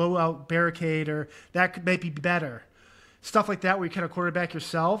route, blowout barricade, or that could maybe be better. Stuff like that where you kind of quarterback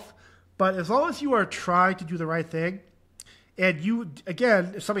yourself. But as long as you are trying to do the right thing, and you,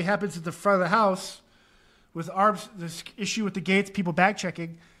 again, if something happens at the front of the house with arms, this issue with the gates, people back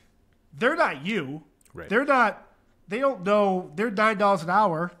checking, they're not you. Right. They don't know. They're $9 an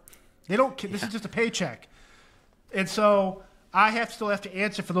hour. They don't. This is just a paycheck, and so I still have to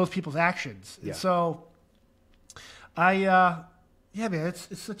answer for those people's actions. And so, man,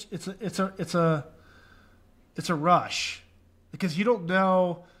 it's a rush because you don't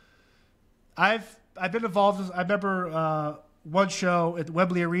know. I've been involved. I remember one show at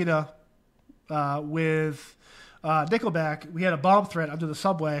Wembley Arena with Nickleback. We had a bomb threat under the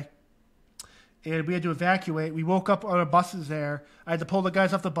subway. And we had to evacuate. We woke up on our buses there. I had to pull the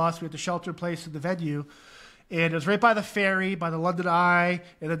guys off the bus. We had to shelter in place in the venue. And it was right by the ferry, by the London Eye,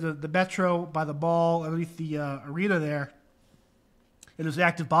 and then the metro by the mall underneath the arena there. It was an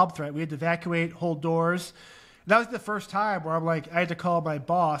active bomb threat. We had to evacuate, hold doors. And that was the first time where I had to call my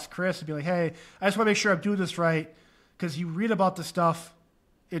boss, Chris, and be like, hey, I just want to make sure I'm doing this right. Because you read about this stuff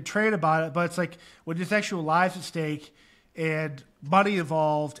and train about it, but it's like when there's actual lives at stake and money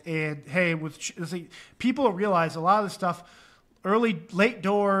involved, and hey, it's like, people realize a lot of this stuff, late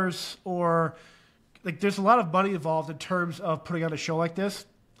doors, or like there's a lot of money involved in terms of putting on a show like this.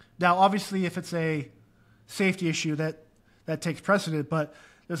 Now, obviously, if it's a safety issue, that takes precedent, but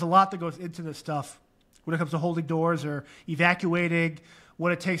there's a lot that goes into this stuff when it comes to holding doors or evacuating,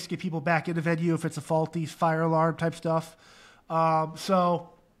 what it takes to get people back in the venue if it's a faulty fire alarm type stuff.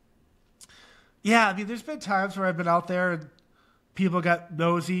 Yeah, I mean, there's been times where I've been out there and people got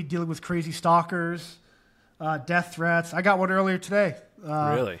nosy, dealing with crazy stalkers, death threats. I got one earlier today.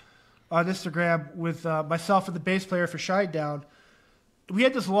 Really? On Instagram with myself and the bass player for Shinedown. We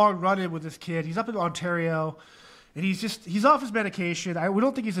had this long run-in with this kid. He's up in Ontario, and he's off his medication. We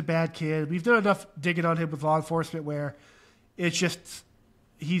don't think he's a bad kid. We've done enough digging on him with law enforcement where it's just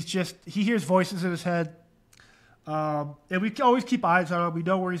he hears voices in his head. And we always keep eyes on him. We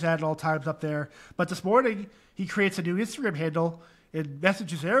know where he's at all times up there. But this morning, he creates a new Instagram handle and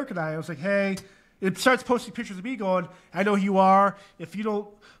messages Eric and I. I was like, hey, it starts posting pictures of me going, I know who you are. If you don't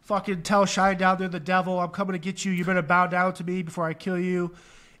fucking tell Shinedown they're the devil, I'm coming to get you. You better bow down to me before I kill you.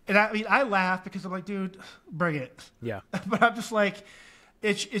 And I laugh because I'm like, dude, bring it. Yeah. But I'm just like,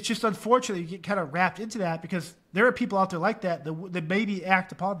 it's just unfortunate you get kind of wrapped into that because there are people out there like that maybe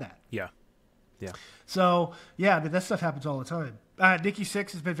act upon that. Yeah. Yeah. So, yeah, I mean, that stuff happens all the time. Nikki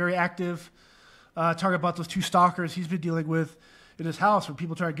Six has been very active, talking about those two stalkers he's been dealing with in his house when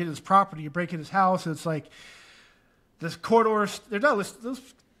people try to get his property and break in his house. And it's like this court orders, they're not listening. Those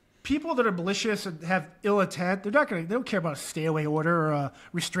people that are malicious and have ill intent, they don't care about a stay away order or a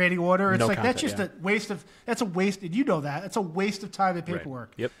restraining order. It's no like, content, that's just a waste, and you know that. It's a waste of time and paperwork.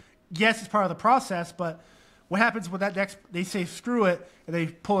 Right. Yep. Yes, it's part of the process, but what happens when they say screw it and they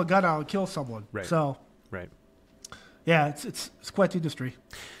pull a gun out and kill someone. Right. So, right. Yeah, it's quite the industry.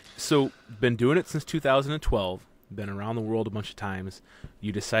 So, been doing it since 2012. Been around the world a bunch of times.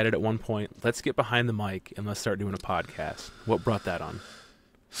 You decided at one point, let's get behind the mic and let's start doing a podcast. What brought that on?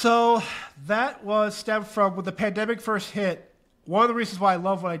 So that was stemmed from when the pandemic first hit. One of the reasons why I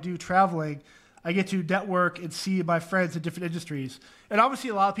love what I do traveling, I get to network and see my friends in different industries. And obviously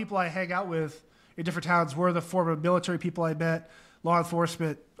a lot of people I hang out with in different towns were the former military people I met, law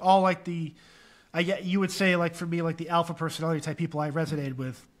enforcement, all like you would say like for me, like the alpha personality type people I resonated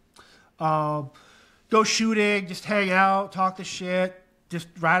with. Go shooting, just hang out, talk the shit, just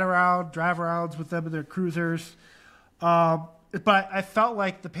ride around, drive around with them in their cruisers. But I felt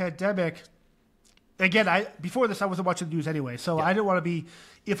like the pandemic, again, before this I wasn't watching the news anyway, so I didn't want to be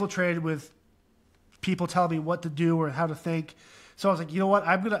infiltrated with people telling me what to do or how to think. So I was like, you know what,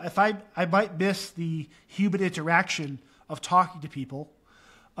 I might miss the human interaction of talking to people.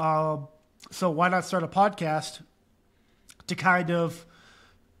 So why not start a podcast to kind of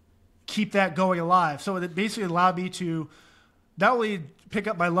keep that going alive? So it basically allowed me to not only pick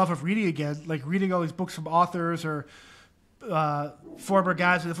up my love of reading again, like reading all these books from authors or former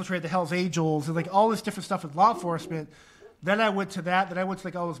guys who infiltrated the Hells Angels and like all this different stuff with law enforcement. Then I went to that. Then I went to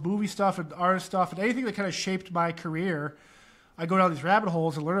like all this movie stuff and artist stuff and anything that kind of shaped my career. I go down these rabbit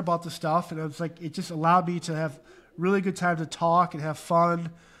holes and learn about this stuff. And it was like, it just allowed me to have really good time to talk and have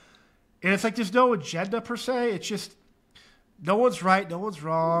fun. And it's like, there's no agenda per se. It's just, no one's right, no one's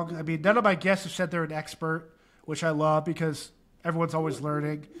wrong. I mean, none of my guests have said they're an expert, which I love because everyone's always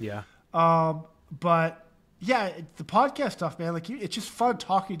learning. Yeah. But yeah, the podcast stuff, man, like it's just fun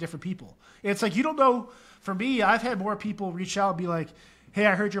talking to different people. And it's like, you don't know, for me, I've had more people reach out and be like, hey,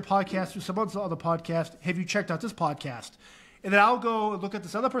 I heard your podcast or someone's on the podcast. Have you checked out this podcast? And then I'll go and look at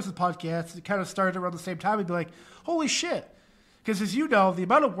this other person's podcast. It kind of started around the same time and be like, holy shit. Because as you know, the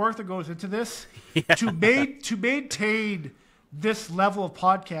amount of work that goes into this to maintain this level of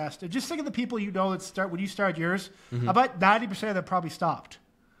podcast, and just think of the people you know that start when you start yours, about 90% of them probably stopped.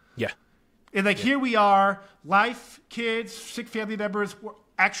 Yeah. And like here we are, life, kids, sick family members,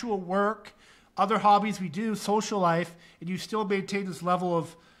 actual work, other hobbies we do, social life, and you still maintain this level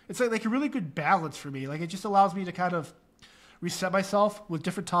of, it's like a really good balance for me. Like it just allows me to kind of reset myself with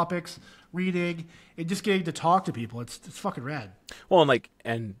different topics, reading, and just getting to talk to people. It's fucking rad. Well,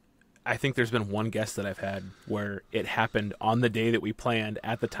 and I think there's been one guest that I've had where it happened on the day that we planned,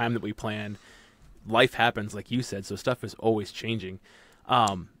 at the time that we planned. Life happens, like you said, so stuff is always changing.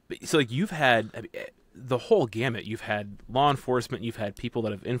 So like you've had the whole gamut. You've had law enforcement, you've had people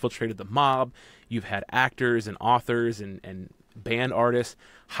that have infiltrated the mob, you've had actors and authors and band artists.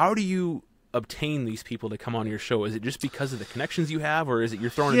 How do you obtain these people to come on your show? Is it just because of the connections you have, or is it you're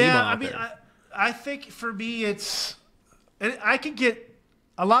throwing an email out there? I think for me it's, and I can get,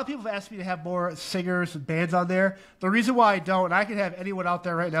 a lot of people have asked me to have more singers and bands on there. The reason why I don't, and I could have anyone out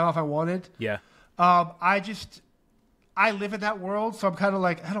there right now if I wanted. Yeah. I live in that world, so I'm kind of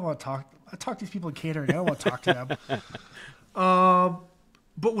like, I don't want to talk. I talk to these people in catering. I don't want to talk to them.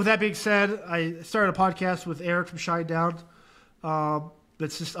 But with that being said, I started a podcast with Eric from Shinedown.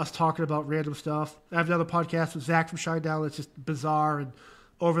 That's just us talking about random stuff. I have another podcast with Zach from Shinedown that's just bizarre and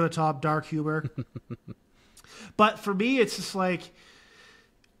over-the-top dark humor. But for me, it's just like,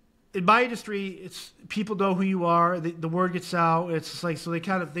 in my industry, it's people know who you are. The word gets out. It's just like, so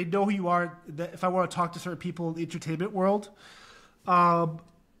they know who you are. If I want to talk to certain people in the entertainment world, and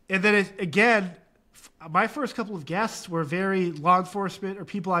then again, my first couple of guests were very law enforcement or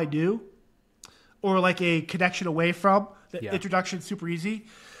people I knew, or like a connection away from. The introduction's super easy,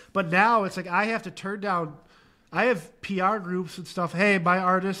 but now it's like I have to turn down. I have PR groups and stuff. Hey, my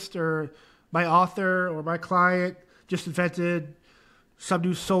artist or my author or my client just invented some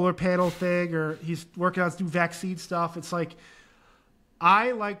new solar panel thing, or he's working on some new vaccine stuff. It's like,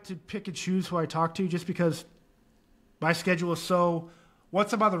 I like to pick and choose who I talk to just because my schedule is so,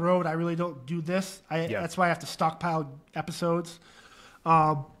 once I'm on the road, I really don't do this. That's why I have to stockpile episodes.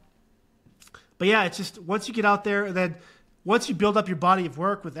 But yeah, it's just, once you get out there, and then once you build up your body of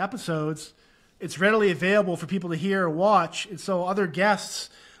work with episodes, it's readily available for people to hear or watch. And so other guests,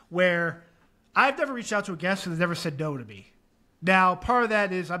 where I've never reached out to a guest who has never said no to me. Now, part of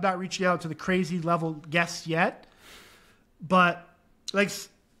that is I'm not reaching out to the crazy level guests yet, but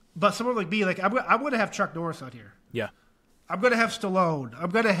someone like me, like I'm going to have Chuck Norris on here. Yeah, I'm going to have Stallone. I'm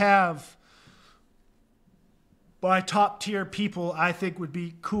going to have my top tier people I think would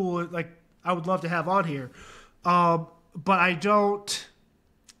be cool. Like I would love to have on here, but I don't.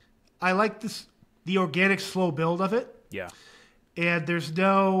 I like the organic slow build of it. Yeah, and there's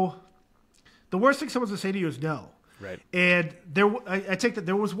no the worst thing someone's going to say to you is no. Right. And I take that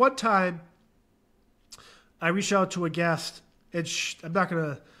there was one time I reached out to a guest, and I'm not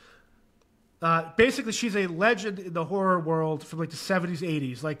going to. Basically, she's a legend in the horror world from like the 70s,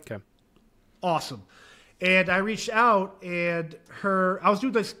 80s. Like, awesome. And I reached out, and I was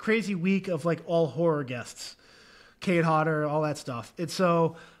doing this crazy week of like all horror guests, Kate Hodder, all that stuff. And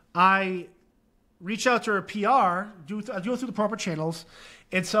so I reached out to her PR, do it through the proper channels.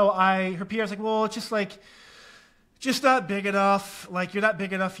 And so her PR is like, well, it's just not big enough. Like, you're not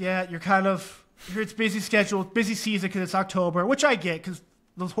big enough yet. It's busy schedule, busy season because it's October, which I get because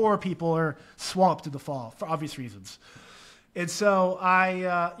those horror people are swamped in the fall for obvious reasons. And so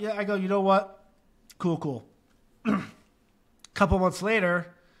I go, you know what? Cool. A couple months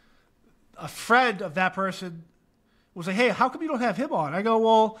later, a friend of that person was like, hey, how come you don't have him on? I go,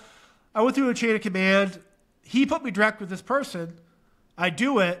 well, I went through a chain of command. He put me direct with this person. I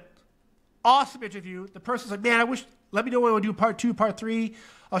do it. Awesome interview. The person's like, man, let me know when we'll do part 2, part 3.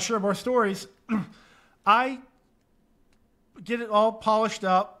 I'll share more stories. I get it all polished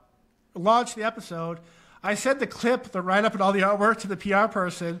up, launch the episode. I send the clip, the write-up, and all the artwork to the PR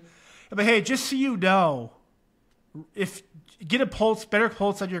person. I'm like, hey, just so you know, if get better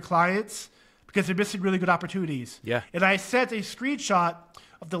pulse on your clients because they're missing really good opportunities. Yeah. And I sent a screenshot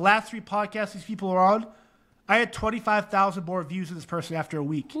of the last 3 podcasts these people are on. I had 25,000 more views of this person after a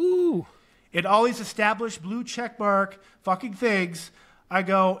week. Ooh. And all these established blue check mark fucking things, I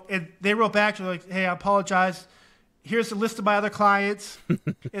go, and they wrote back to me like, hey, I apologize. Here's the list of my other clients.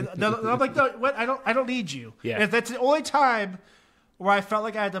 And I'm like, no, what? I don't need you. Yeah. And that's the only time where I felt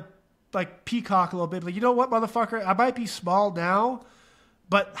like I had to like peacock a little bit. Like, you know what, motherfucker? I might be small now,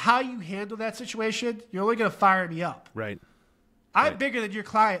 but how you handle that situation, you're only going to fire me up. Right. I'm bigger than your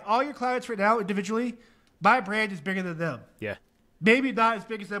client. All your clients right now individually, my brand is bigger than them. Yeah. Maybe not as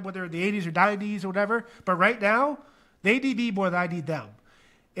big as them when they're in the 80s or 90s or whatever, but right now, they need me more than I need them.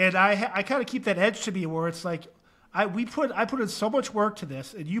 And I kind of keep that edge to me where it's like, I put in so much work to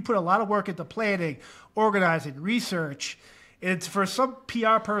this, and you put a lot of work into planning, organizing, research. And it's for some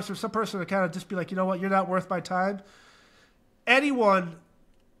PR person or some person to kind of just be like, you know what, you're not worth my time. Anyone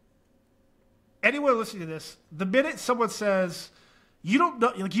listening to this, the minute someone says, you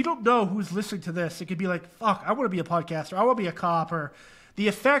don't know who's listening to this, it could be like, fuck, I want to be a podcaster, I want to be a cop, or the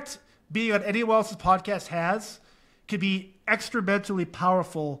effect being on anyone else's podcast could be extramentally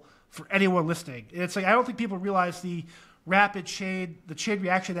powerful for anyone listening. And it's like, I don't think people realize the chain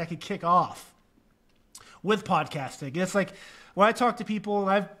reaction that could kick off with podcasting. And it's like, when I talk to people,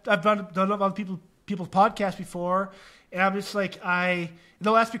 and I've done other people's podcasts before, and I'm just like,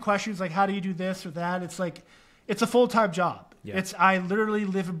 they'll ask me questions like, how do you do this or that? It's like, it's a full-time job. Yeah. I literally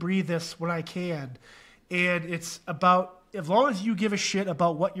live and breathe this when I can. And it's about, as long as you give a shit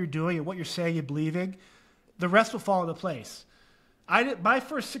about what you're doing and what you're saying and believing, the rest will fall into place. My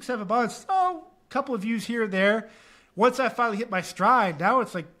first 6-7 months, a couple of views here and there. Once I finally hit my stride, now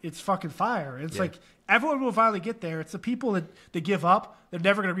it's like, it's fucking fire. It's like, everyone will finally get there. It's the people that give up, they're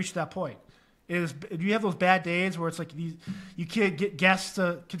never going to reach that point. You have those bad days where it's like you can't get guests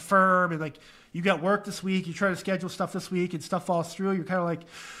to confirm, and like you got work this week, you try to schedule stuff this week, and stuff falls through. You're kind of like,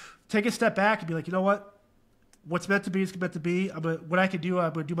 take a step back and be like, you know what? What's meant to be is meant to be. What I can do,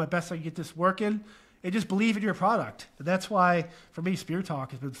 I'm going to do my best so I can get this working, and just believe in your product. And that's why, for me, Spear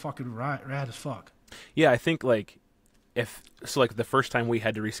Talk has been fucking rad as fuck. Yeah, I think like the first time we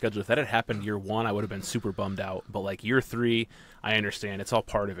had to reschedule, if that had happened year 1, I would have been super bummed out. But like year 3, I understand. It's all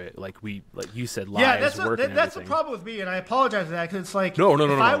part of it. Like you said, lives, work, and that's everything. the problem with me, and I apologize for that because it's like, no.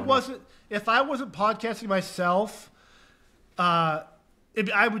 If I wasn't podcasting myself, I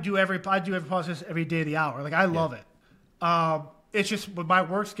would do every podcast every day of the hour. Like I love it. It's just with my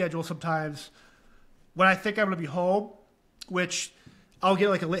work schedule sometimes when I think I'm going to be home, which I'll get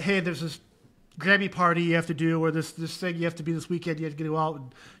like hey, there's this Grammy party you have to do, or this thing you have to be this weekend, you have to go out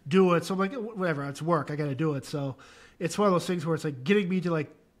and do it. So I'm like, whatever, it's work, I got to do it. So it's one of those things where it's like getting me to like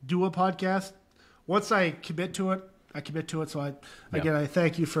do a podcast. Once I commit to it, I commit to it. So I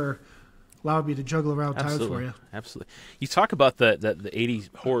thank you for allowing me to juggle around times for you. Absolutely. You talk about the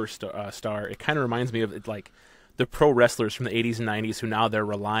 80s horror star. It kind of reminds me of like the pro wrestlers from the 80s and 90s who now they're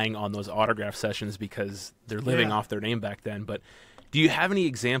relying on those autograph sessions because they're living off their name back then. But do you have any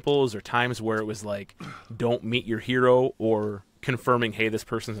examples or times where it was like, don't meet your hero, or confirming, hey, this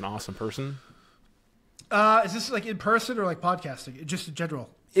person's an awesome person? Is this like in person or like podcasting? Just in general?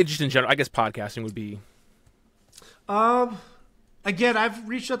 Just in general. I guess podcasting would be. Again, I've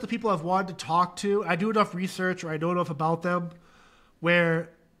reached out to people I've wanted to talk to. I do enough research, or I know enough about them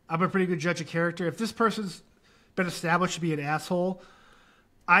where I'm a pretty good judge of character. If this person's been established to be an asshole,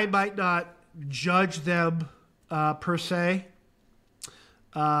 I might not judge them per se.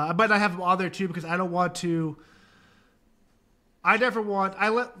 I might not have them on there too because I don't want to.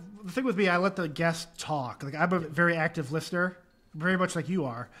 The thing with me, I let the guests talk. Like I'm a very active listener, very much like you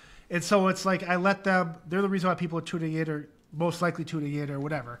are, and so it's like I let them. They're the reason why people are tuning in or most likely tuning in or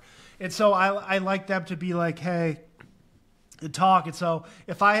whatever, and so I like them to be like, hey, and talk. And so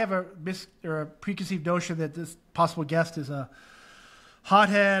if I have a preconceived notion that this possible guest is a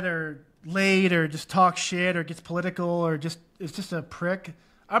hothead or late or just talks shit or gets political or is just a prick,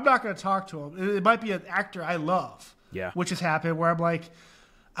 I'm not going to talk to him. It might be an actor I love, which has happened where I'm like,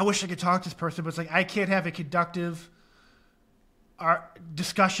 I wish I could talk to this person, but it's like I can't have a conductive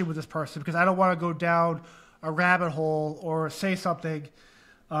discussion with this person because I don't want to go down a rabbit hole or say something.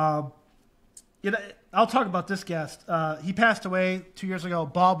 I'll talk about this guest. He passed away 2 years ago.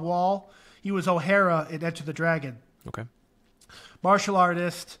 Bob Wall. He was O'Hara in Enter the Dragon. Okay. Martial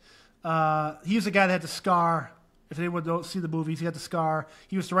artist. He was the guy that had the scar. If anyone don't see the movies, he had the scar.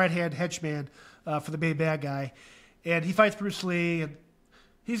 He was the right-hand henchman for the main bad guy. And he fights Bruce Lee. And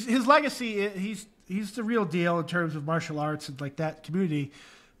his legacy, he's the real deal in terms of martial arts and like that community.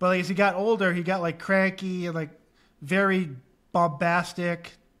 But like, as he got older, he got like cranky and like very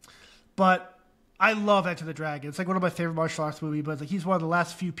bombastic. But I love Enter the Dragon. It's like one of my favorite martial arts movies, but it's like he's one of the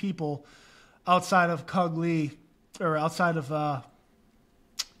last few people outside of Kung Lee, or outside of,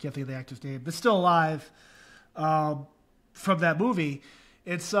 can't think of the actor's name, but still alive from that movie.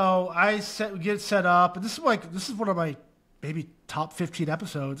 And so we get set up, and this is one of my maybe top 15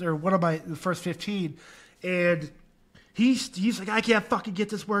 episodes, or one of the first 15, and he's like, I can't fucking get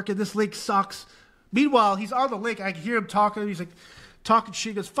this working, this link sucks. Meanwhile, he's on the link, I can hear him talking, he's like, talking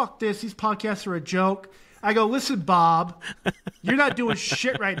shit, he goes, fuck this, these podcasts are a joke. I go, listen, Bob, you're not doing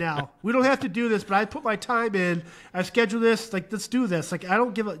shit right now. We don't have to do this, but I put my time in. I schedule this. Like, let's do this. Like, I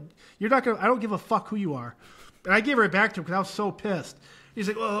don't give a fuck who you are. And I gave her it back to him because I was so pissed. He's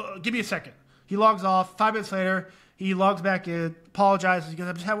like, well, give me a second. He logs off. 5 minutes later, he logs back in, apologizes. He goes,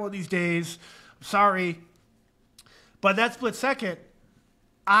 I'm just having one of these days. I'm sorry. But that split second,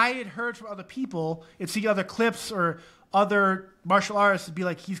 I had heard from other people and seeing other clips or other martial artists and be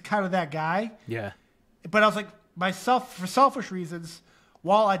like, he's kind of that guy. Yeah. But I was like, for selfish reasons,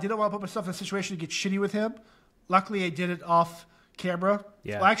 while I didn't want to put myself in a situation to get shitty with him, luckily I did it off camera.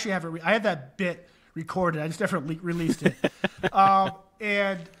 Yeah. Well, I actually I have that bit recorded. I just never released it. But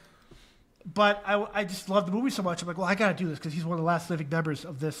I just love the movie so much. I'm like, well, I got to do this because he's one of the last living members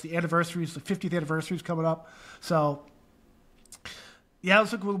of this. The anniversaries, the 50th anniversary is coming up. So, yeah, it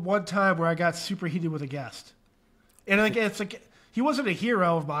was like one time where I got super heated with a guest. And like, it's like, he wasn't a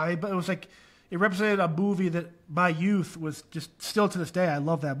hero of mine, but it was like, it represented a movie that my youth was just still to this day. I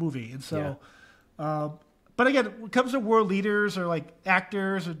love that movie. And so, but again, when it comes to world leaders or like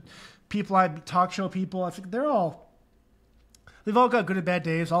actors and people, talk show people, I think they've all got good and bad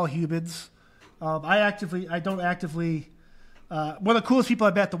days, all humans. One of the coolest people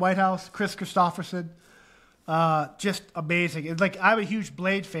I met at the White House, Chris Christopherson, just amazing. And like, I'm a huge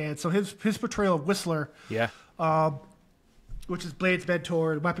Blade fan. So his portrayal of Whistler, which is Blade's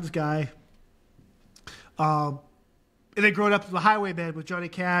mentor and weapons guy. And then growing up as the Highwaymen with Johnny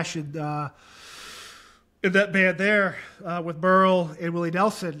Cash and in that band there with Merle and Willie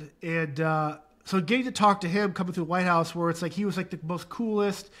Nelson. And so getting to talk to him coming through the White House where it's like he was like the most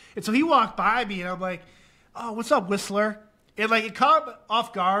coolest. And so he walked by me and I'm like, oh, what's up, Whistler? And like it caught him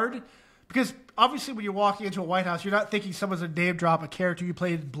off guard because obviously when you're walking into a White House, you're not thinking someone's going to name drop a character you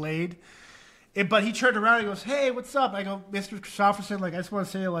played in Blade. But he turned around and goes, hey, what's up? I go, Mr. Christopherson, like I just want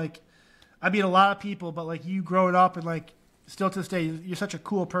to say like, I meet a lot of people, but like you growing up and like still to this day, you're such a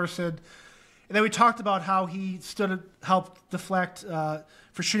cool person. And then we talked about how he helped deflect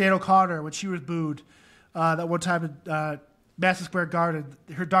for Sinead O'Connor when she was booed that one time in Madison Square Garden.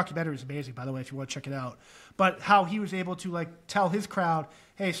 Her documentary is amazing, by the way, if you want to check it out. But how he was able to like tell his crowd,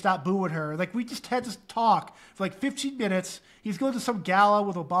 hey, stop booing her. Like we just had this talk for like 15 minutes. He's going to some gala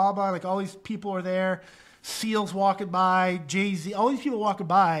with Obama. Like all these people are there. SEALs walking by, Jay-Z, all these people walking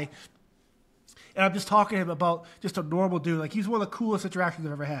by. And I'm just talking to him about just a normal dude. Like, he's one of the coolest interactions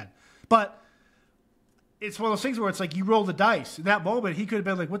I've ever had. But it's one of those things where it's like you roll the dice. In that moment, he could have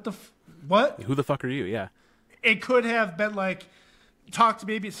been like, what? Who the fuck are you? Yeah. It could have been like, talk to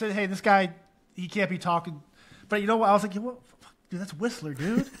me and said, hey, this guy, he can't be talking. But you know what? I was like, dude, that's Whistler,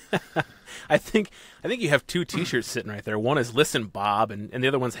 dude. I think you have two T-shirts sitting right there. One is Listen, Bob, and the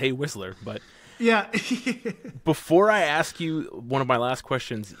other one's Hey, Whistler. But yeah. Before I ask you one of my last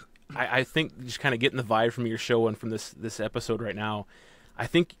questions, I think just kind of getting the vibe from your show and from this episode right now, I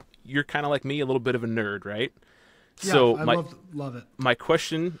think you're kind of like me, a little bit of a nerd, right? So I love it. My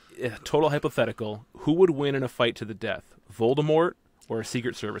question, total hypothetical: who would win in a fight to the death, Voldemort or a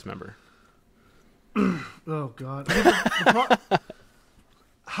Secret Service member? Oh God!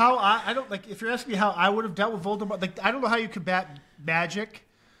 How I don't like. If you're asking me how I would have dealt with Voldemort, like I don't know how you combat magic.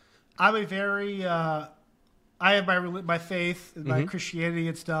 I'm a very I have my faith and my Christianity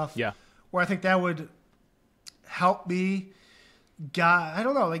and stuff. Yeah. Where I think that would help me. God, I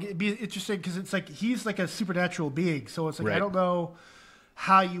don't know. Like it'd be interesting because it's like he's like a supernatural being, so it's like Right. I don't know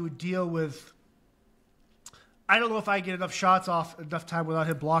how you would deal with. I don't know if I get enough shots off enough time without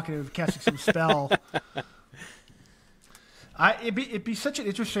him blocking it and casting some spell. It'd be such an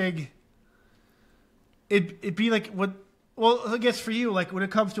interesting. It'd be like what. Well, I guess for you, like when it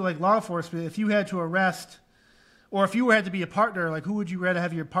comes to like law enforcement, if you had to arrest, or if you had to be a partner, like who would you rather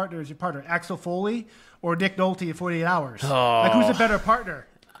have your partner as your partner, Axel Foley or Nick Nolte in 48 Hours? Oh. Like who's a better partner?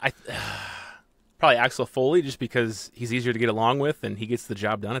 Probably Axel Foley, just because he's easier to get along with and he gets the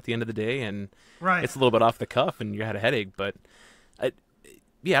job done at the end of the day, and Right. it's a little bit off the cuff and you had a headache. But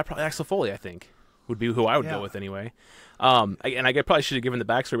probably Axel Foley, I think, would be who I would go with anyway. And I probably should have given the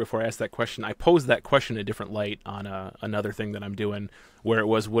backstory before I asked that question. I posed that question in a different light on another thing that I'm doing, where it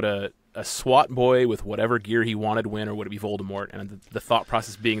was, would a SWAT boy with whatever gear he wanted win, or would it be Voldemort? And the thought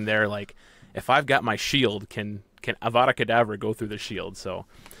process being there, like, if I've got my shield, can Avada Kedavra go through the shield? So,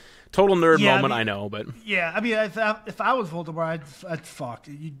 total nerd moment, I know, but... Yeah, I mean, if I was Voldemort, I'd fuck.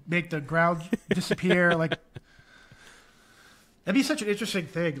 You'd make the ground disappear, like... That'd be such an interesting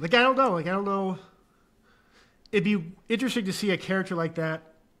thing. Like, I don't know. It'd be interesting to see a character like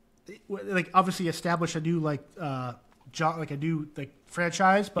that, like obviously establish a new a new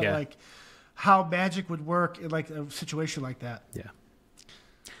franchise, but like how magic would work in like a situation like that. Yeah.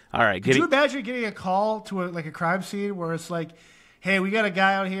 All right. Could you imagine getting a call to a crime scene where it's like, hey, we got a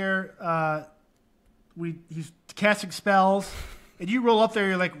guy out here, he's casting spells. And you roll up there,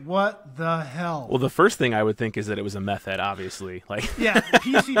 you're like, what the hell? Well, the first thing I would think is that it was a meth head, obviously. Like, yeah,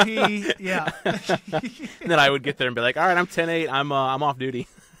 PCP, yeah. And then I would get there and be like, all right, I'm 10-8, I'm off duty.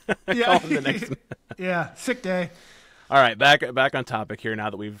 Yeah. The next... Yeah, sick day. All right, back on topic here now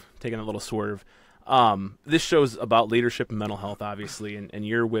that we've taken a little swerve. This show's about leadership and mental health, obviously, and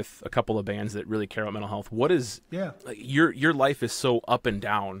you're with a couple of bands that really care about mental health. What is your life is so up and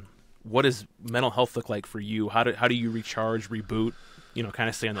down. What does mental health look like for you? How do you recharge, reboot, kind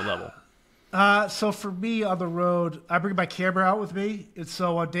of stay on the level? So for me on the road, I bring my camera out with me. And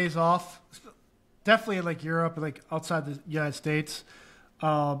so on days off, definitely in like Europe and like outside the United States,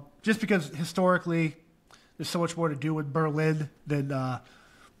 just because historically there's so much more to do in Berlin than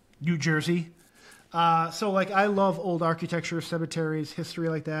New Jersey. So like I love old architecture, cemeteries, history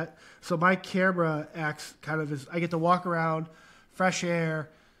like that. So my camera acts kind of as I get to walk around, fresh air,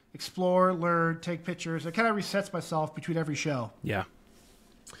 explore, learn, take pictures. It kind of resets myself between every show. Yeah.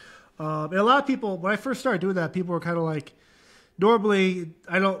 And a lot of people, when I first started doing that, people were kind of like, normally,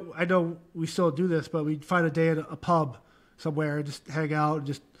 I know we still do this, but we'd find a day at a pub somewhere and just hang out and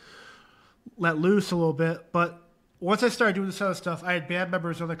just let loose a little bit. But once I started doing this other stuff, I had band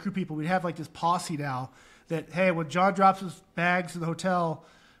members and other crew people. We'd have like this posse now that, hey, when John drops his bags in the hotel,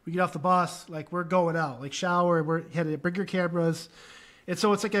 we get off the bus, like we're going out, like shower, and we're headed, bring your cameras. And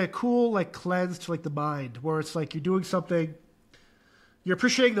so it's like a cool like cleanse to like the mind, where it's like you're doing something, you're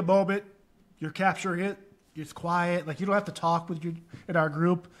appreciating the moment, you're capturing it, it's quiet, like you don't have to talk with you in our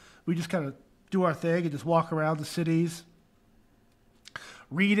group. We just kind of do our thing and just walk around the cities.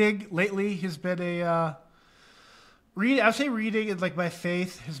 Reading lately has been I would say reading and like my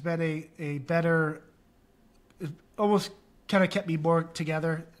faith has been a better, almost kind of kept me more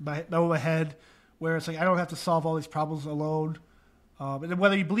together in my head, where it's like I don't have to solve all these problems alone. And then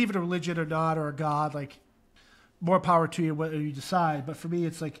whether you believe in a religion or not, or a God, like, more power to you, whether you decide. But for me,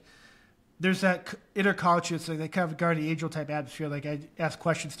 it's like, there's that inner conscience, like that kind of guardian angel type atmosphere, like I ask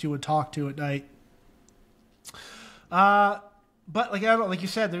questions to and talk to at night. But like, I don't know, like you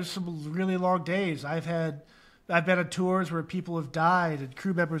said, there's some really long days. I've been on tours where people have died and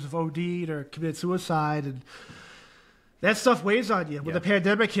crew members have OD'd or committed suicide, and that stuff weighs on you. When the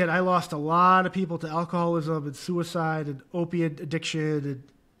pandemic hit, I lost a lot of people to alcoholism and suicide and opiate addiction. And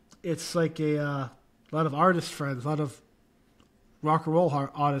it's like a lot of artist friends, a lot of rock and roll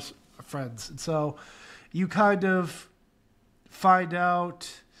artist friends. And so you kind of find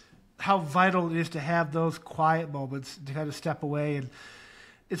out how vital it is to have those quiet moments, to kind of step away. And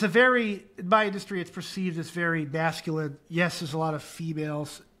it's in my industry, it's perceived as very masculine. Yes, there's a lot of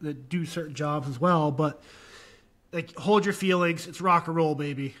females that do certain jobs as well, but like, hold your feelings. It's rock and roll,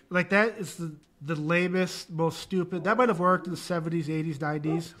 baby. Like, that is the lamest, most stupid. That might have worked in the 70s, 80s,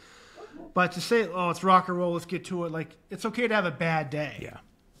 90s. But to say, oh, it's rock and roll, let's get to it, like, it's okay to have a bad day. Yeah.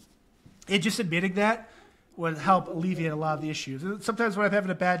 And just admitting that would help alleviate a lot of the issues. And sometimes when I'm having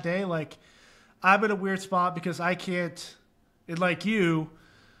a bad day, like, I'm in a weird spot because I can't, and like you,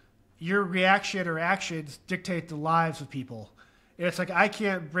 your reaction or actions dictate the lives of people. And it's like I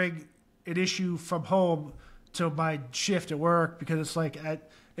can't bring an issue from home to my shift at work because it's like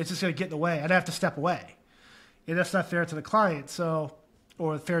it's just going to get in the way. I'd have to step away. And that's not fair to the client,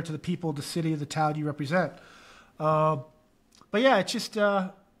 or fair to the people, the city, the town you represent. But yeah, it's just,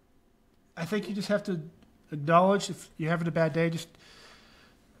 I think you just have to acknowledge if you're having a bad day, just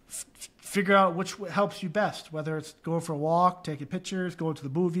figure out which helps you best, whether it's going for a walk, taking pictures, going to the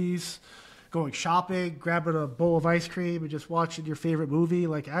movies, going shopping, grabbing a bowl of ice cream and just watching your favorite movie.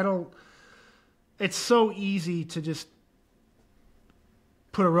 Like, it's so easy to just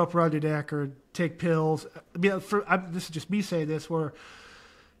put a rope around your neck or take pills. I mean, this is just me saying this, where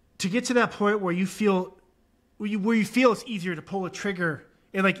to get to that point where you feel it's easier to pull a trigger,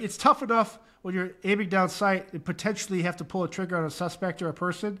 and like it's tough enough when you're aiming down sight and potentially have to pull a trigger on a suspect or a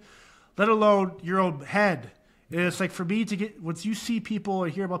person, let alone your own head. And it's like for me to get, once you see people or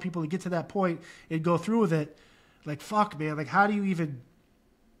hear about people to get to that point and go through with it, like fuck man, like how do you even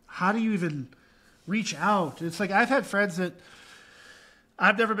reach out? It's like I've had friends that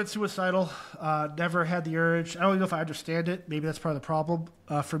I've never been suicidal, never had the urge. I don't even know if I understand it. Maybe that's part of the problem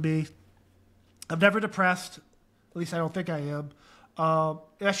for me. I'm never depressed. At least I don't think I am.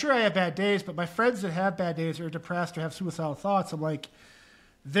 Yeah, sure, I have bad days, but my friends that have bad days or are depressed or have suicidal thoughts, I'm like,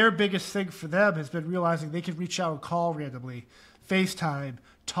 their biggest thing for them has been realizing they can reach out and call randomly, FaceTime,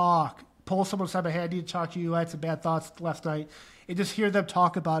 talk, pull someone aside my hand, I need to talk to you, I had some bad thoughts last night, and just hear them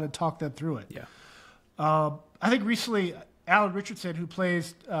talk about it and talk them through it. Yeah. I think recently, Alan Richardson, who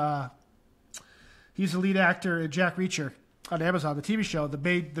plays, he's the lead actor in Jack Reacher on Amazon, the TV show, the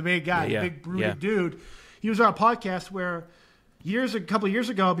main guy, the big brooding dude. He was on a podcast where a couple of years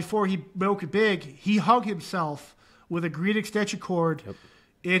ago, before he broke it big, he hung himself with a green extension cord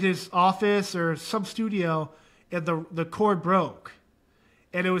in his office or some studio, and the cord broke.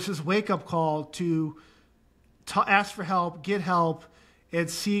 And it was his wake-up call to ask for help, get help, and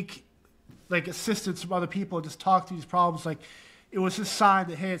seek like assistance from other people and just talk through these problems. Like, it was his sign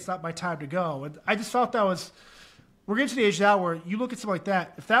that, hey, it's not my time to go. And I just felt we're getting to the age now where you look at something like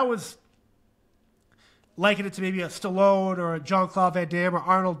that, if that was liking it to maybe a Stallone or a Jean-Claude Van Damme or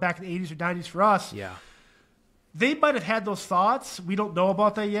Arnold back in the 80s or 90s for us, they might have had those thoughts. We don't know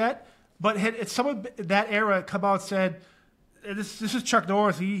about that yet. But had someone in that era come out and said, this is Chuck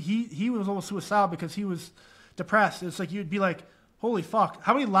Norris, he was almost suicidal because he was depressed. It's like you'd be like, holy fuck,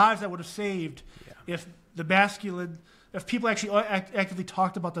 how many lives that would have saved if if people actually actively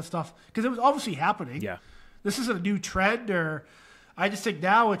talked about that stuff? Because it was obviously happening. Yeah. This isn't a new trend, or I just think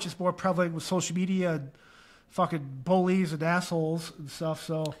now it's just more prevalent with social media and fucking bullies and assholes and stuff.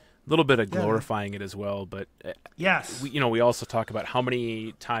 So a little bit of glorifying it as well, but yes, we also talk about how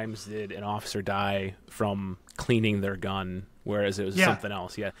many times did an officer die from cleaning their gun, whereas it was something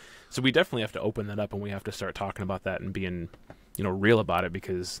else. Yeah, so we definitely have to open that up, and we have to start talking about that and being real about it,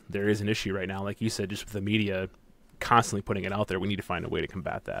 because there is an issue right now, like you said, just with the media constantly putting it out there. We need to find a way to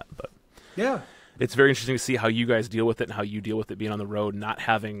combat that. But it's very interesting to see how you guys deal with it and how you deal with it being on the road, not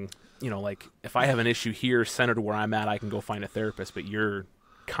having, like if I have an issue here centered where I'm at, I can go find a therapist, but you're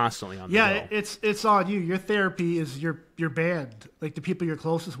constantly on the go. Yeah, it's on you. Your therapy is your band, like the people you're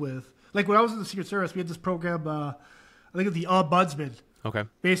closest with. Like when I was in the Secret Service, we had this program, I think of the Ombudsman. Okay.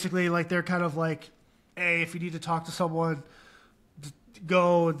 Basically, like they're kind of like, hey, if you need to talk to someone,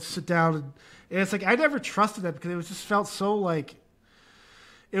 go and sit down. And it's like I never trusted that because it just felt so like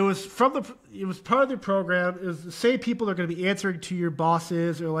it was part of the program. It was the same people that are going to be answering to your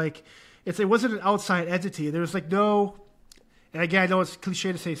bosses, or like it wasn't an outside entity. There was like no, and again, I know it's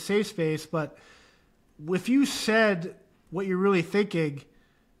cliche to say safe space, but if you said what you're really thinking,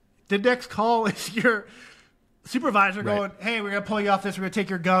 the next call is your supervisor going, hey, we're going to pull you off this, we're going to take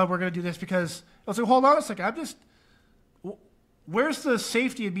your gun, we're going to do this, because I was like, hold on a second, where's the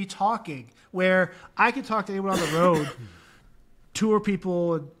safety in me talking where I can talk to anyone on the road, tour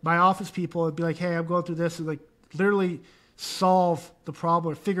people and my office people, and be like, hey, I'm going through this, and like literally solve the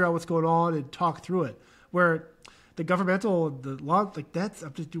problem or figure out what's going on and talk through it. Where the governmental, the law, like that's,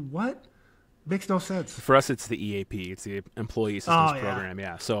 I'm just doing what? Makes no sense. For us, it's the EAP. It's the Employee Assistance Program.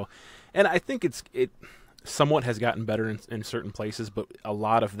 Yeah. So, and I think it somewhat has gotten better in certain places, but a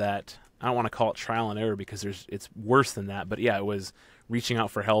lot of that, I don't want to call it trial and error because it's worse than that. But yeah, it was reaching out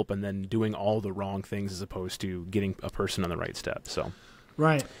for help and then doing all the wrong things as opposed to getting a person on the right step. So,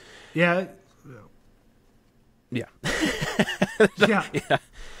 right. Yeah. Yeah. Yeah. Yeah.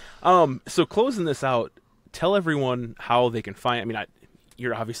 So closing this out, tell everyone how they can find. I mean,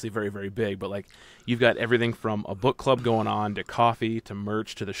 you're obviously very, very big, but like you've got everything from a book club going on to coffee to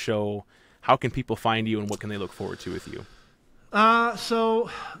merch to the show. How can people find you, and what can they look forward to with you? So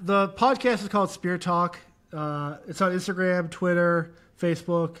the podcast is called Spear Talk. It's on Instagram, Twitter,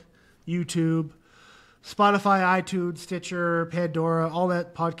 Facebook, YouTube, Spotify, iTunes, Stitcher, Pandora, all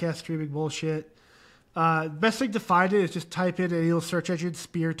that podcast streaming bullshit. Best thing to find it is just type in a little search engine,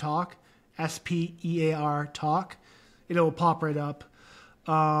 Spear Talk, SPEAR Talk. It will pop right up.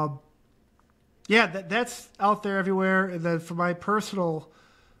 That's out there everywhere. And then for my personal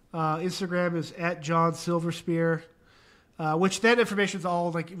Instagram is at John Silverspear, which that information is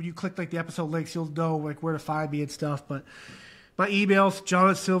all like when you click like the episode links, you'll know like where to find me and stuff. But my email's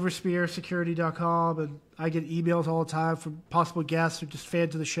john@silverspearsecurity.com, and I get emails all the time from possible guests or just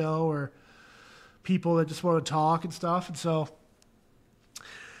fans of the show or people that just want to talk and stuff. And so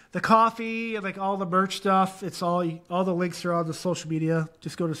the coffee and like all the merch stuff, it's all the links are on the social media.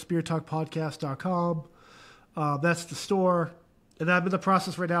 Just go to speartalkpodcast.com. That's the store. And I'm in the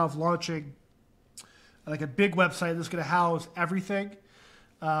process right now of launching like a big website that's going to house everything.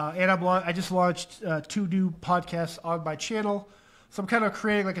 And I just launched 2 new podcasts on my channel. So I'm kind of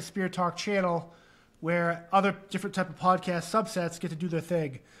creating like a Spear Talk channel where other different type of podcast subsets get to do their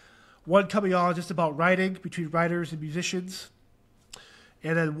thing. One coming on just about writing between writers and musicians.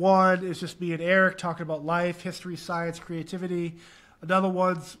 And then one is just me and Eric talking about life, history, science, creativity. Another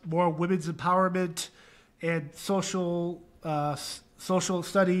one's more women's empowerment and social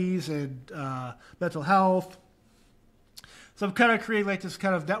studies and mental health. So I'm kind of creating like this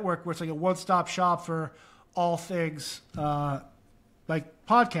kind of network where it's like a one-stop shop for all things like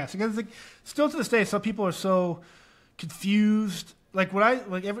podcasting. And it's like, still to this day, some people are so confused. Like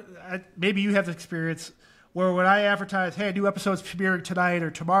maybe you have the experience where when I advertise, hey, a new episode's premiering tonight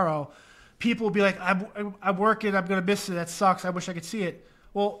or tomorrow, people will be like, I'm working, I'm going to miss it, that sucks, I wish I could see it.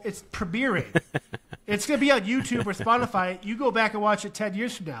 Well, it's premiering. It's going to be on YouTube or Spotify. You go back and watch it 10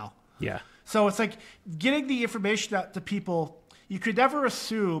 years from now. Yeah. So it's like getting the information out to people. You could never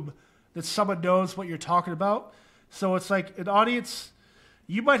assume that someone knows what you're talking about. So it's like an audience.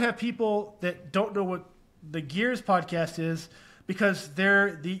 You might have people that don't know what the Gears podcast is because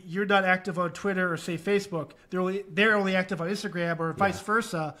you're not active on Twitter or say Facebook. They're only active on Instagram or vice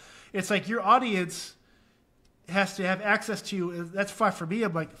versa. It's like your audience has to have access to you. That's fine for me.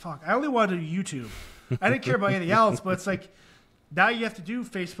 I'm like, fuck, I only want to do YouTube. I didn't care about anything else, but it's like now you have to do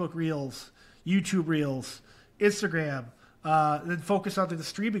Facebook Reels, YouTube Reels, Instagram, then focus on the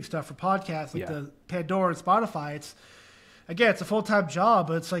streaming stuff for podcasts like the Pandora and Spotify. It's a full-time job,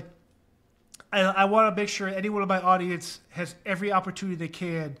 but it's like I want to make sure anyone in my audience has every opportunity they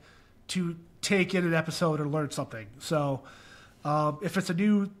can to take in an episode or learn something. So if it's a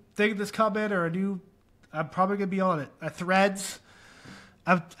new thing that's coming or I'm probably going to be on it. Threads,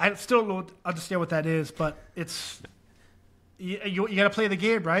 I still don't understand what that is, but it's you got to play the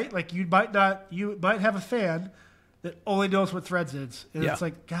game, right? Like you might have a fan that only knows what Threads is. And it's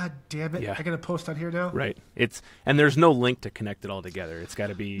like, God damn it, I got to post on here now? Right. And there's no link to connect it all together. It's got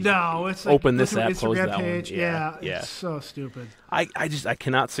to be it's open like, this app, close that page. one. Yeah, it's so stupid. I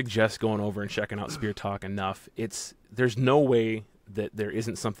cannot suggest going over and checking out Spear Talk enough. There's no way that there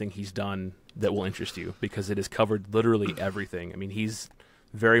isn't something he's done that will interest you because it has covered literally everything. I mean, he's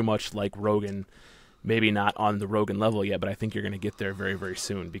very much like Rogan, maybe not on the Rogan level yet, but I think you're going to get there very, very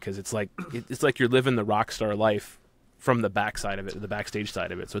soon because it's like you're living the rock star life from the backside of it, the backstage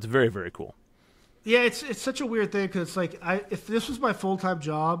side of it. So it's very, very cool. Yeah, it's such a weird thing because it's like if this was my full-time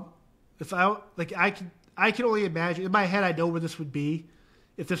job, I can only imagine in my head I know where this would be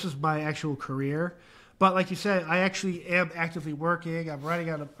if this was my actual career. But like you said, I actually am actively working. I'm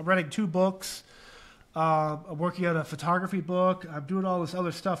writing 2 books. I'm working on a photography book. I'm doing all this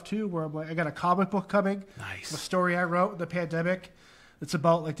other stuff too. Where I'm like, I got a comic book coming. Nice. A story I wrote in the pandemic. It's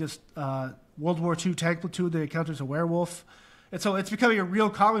about like this World War II tank platoon that encounters a werewolf, and so it's becoming a real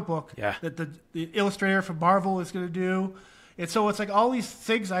comic book that the illustrator from Marvel is going to do. And so it's like all these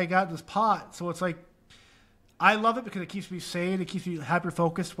things I got in this pot. So it's like I love it because it keeps me sane. It keeps me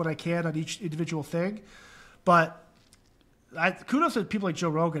hyper-focused when I can on each individual thing. But kudos to people like Joe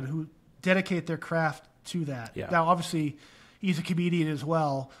Rogan who dedicate their craft to that. Yeah. Now, obviously, he's a comedian as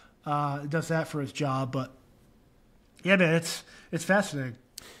well. Does that for his job. But, yeah, man, it's fascinating.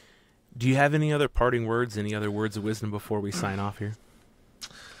 Do you have any other parting words, any other words of wisdom before we sign off here?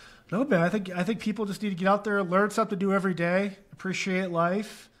 No, man. I think people just need to get out there, learn something to do every day, appreciate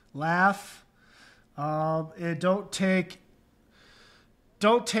life, laugh, and don't take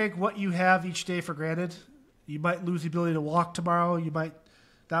what you have each day for granted. You might lose the ability to walk tomorrow. You might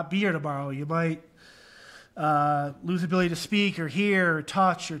not be here tomorrow. You might lose the ability to speak or hear or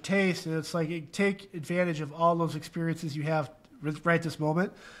touch or taste. And it's like, take advantage of all those experiences you have right this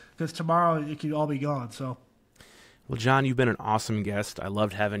moment, because tomorrow it could all be gone. So, well, John, you've been an awesome guest. I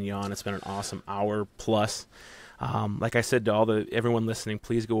loved having you on. It's been an awesome hour plus. Like I said to everyone listening,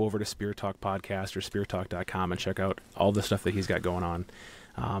 please go over to Spirit Talk Podcast or spirittalk.com and check out all the stuff that he's got going on.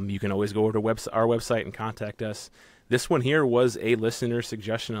 You can always go over to our website and contact us. This one here was a listener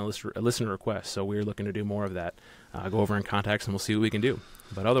suggestion, a listener request, so we're looking to do more of that. Go over and contact us, and we'll see what we can do.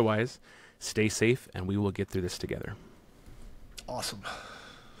 But otherwise, stay safe, and we will get through this together. Awesome.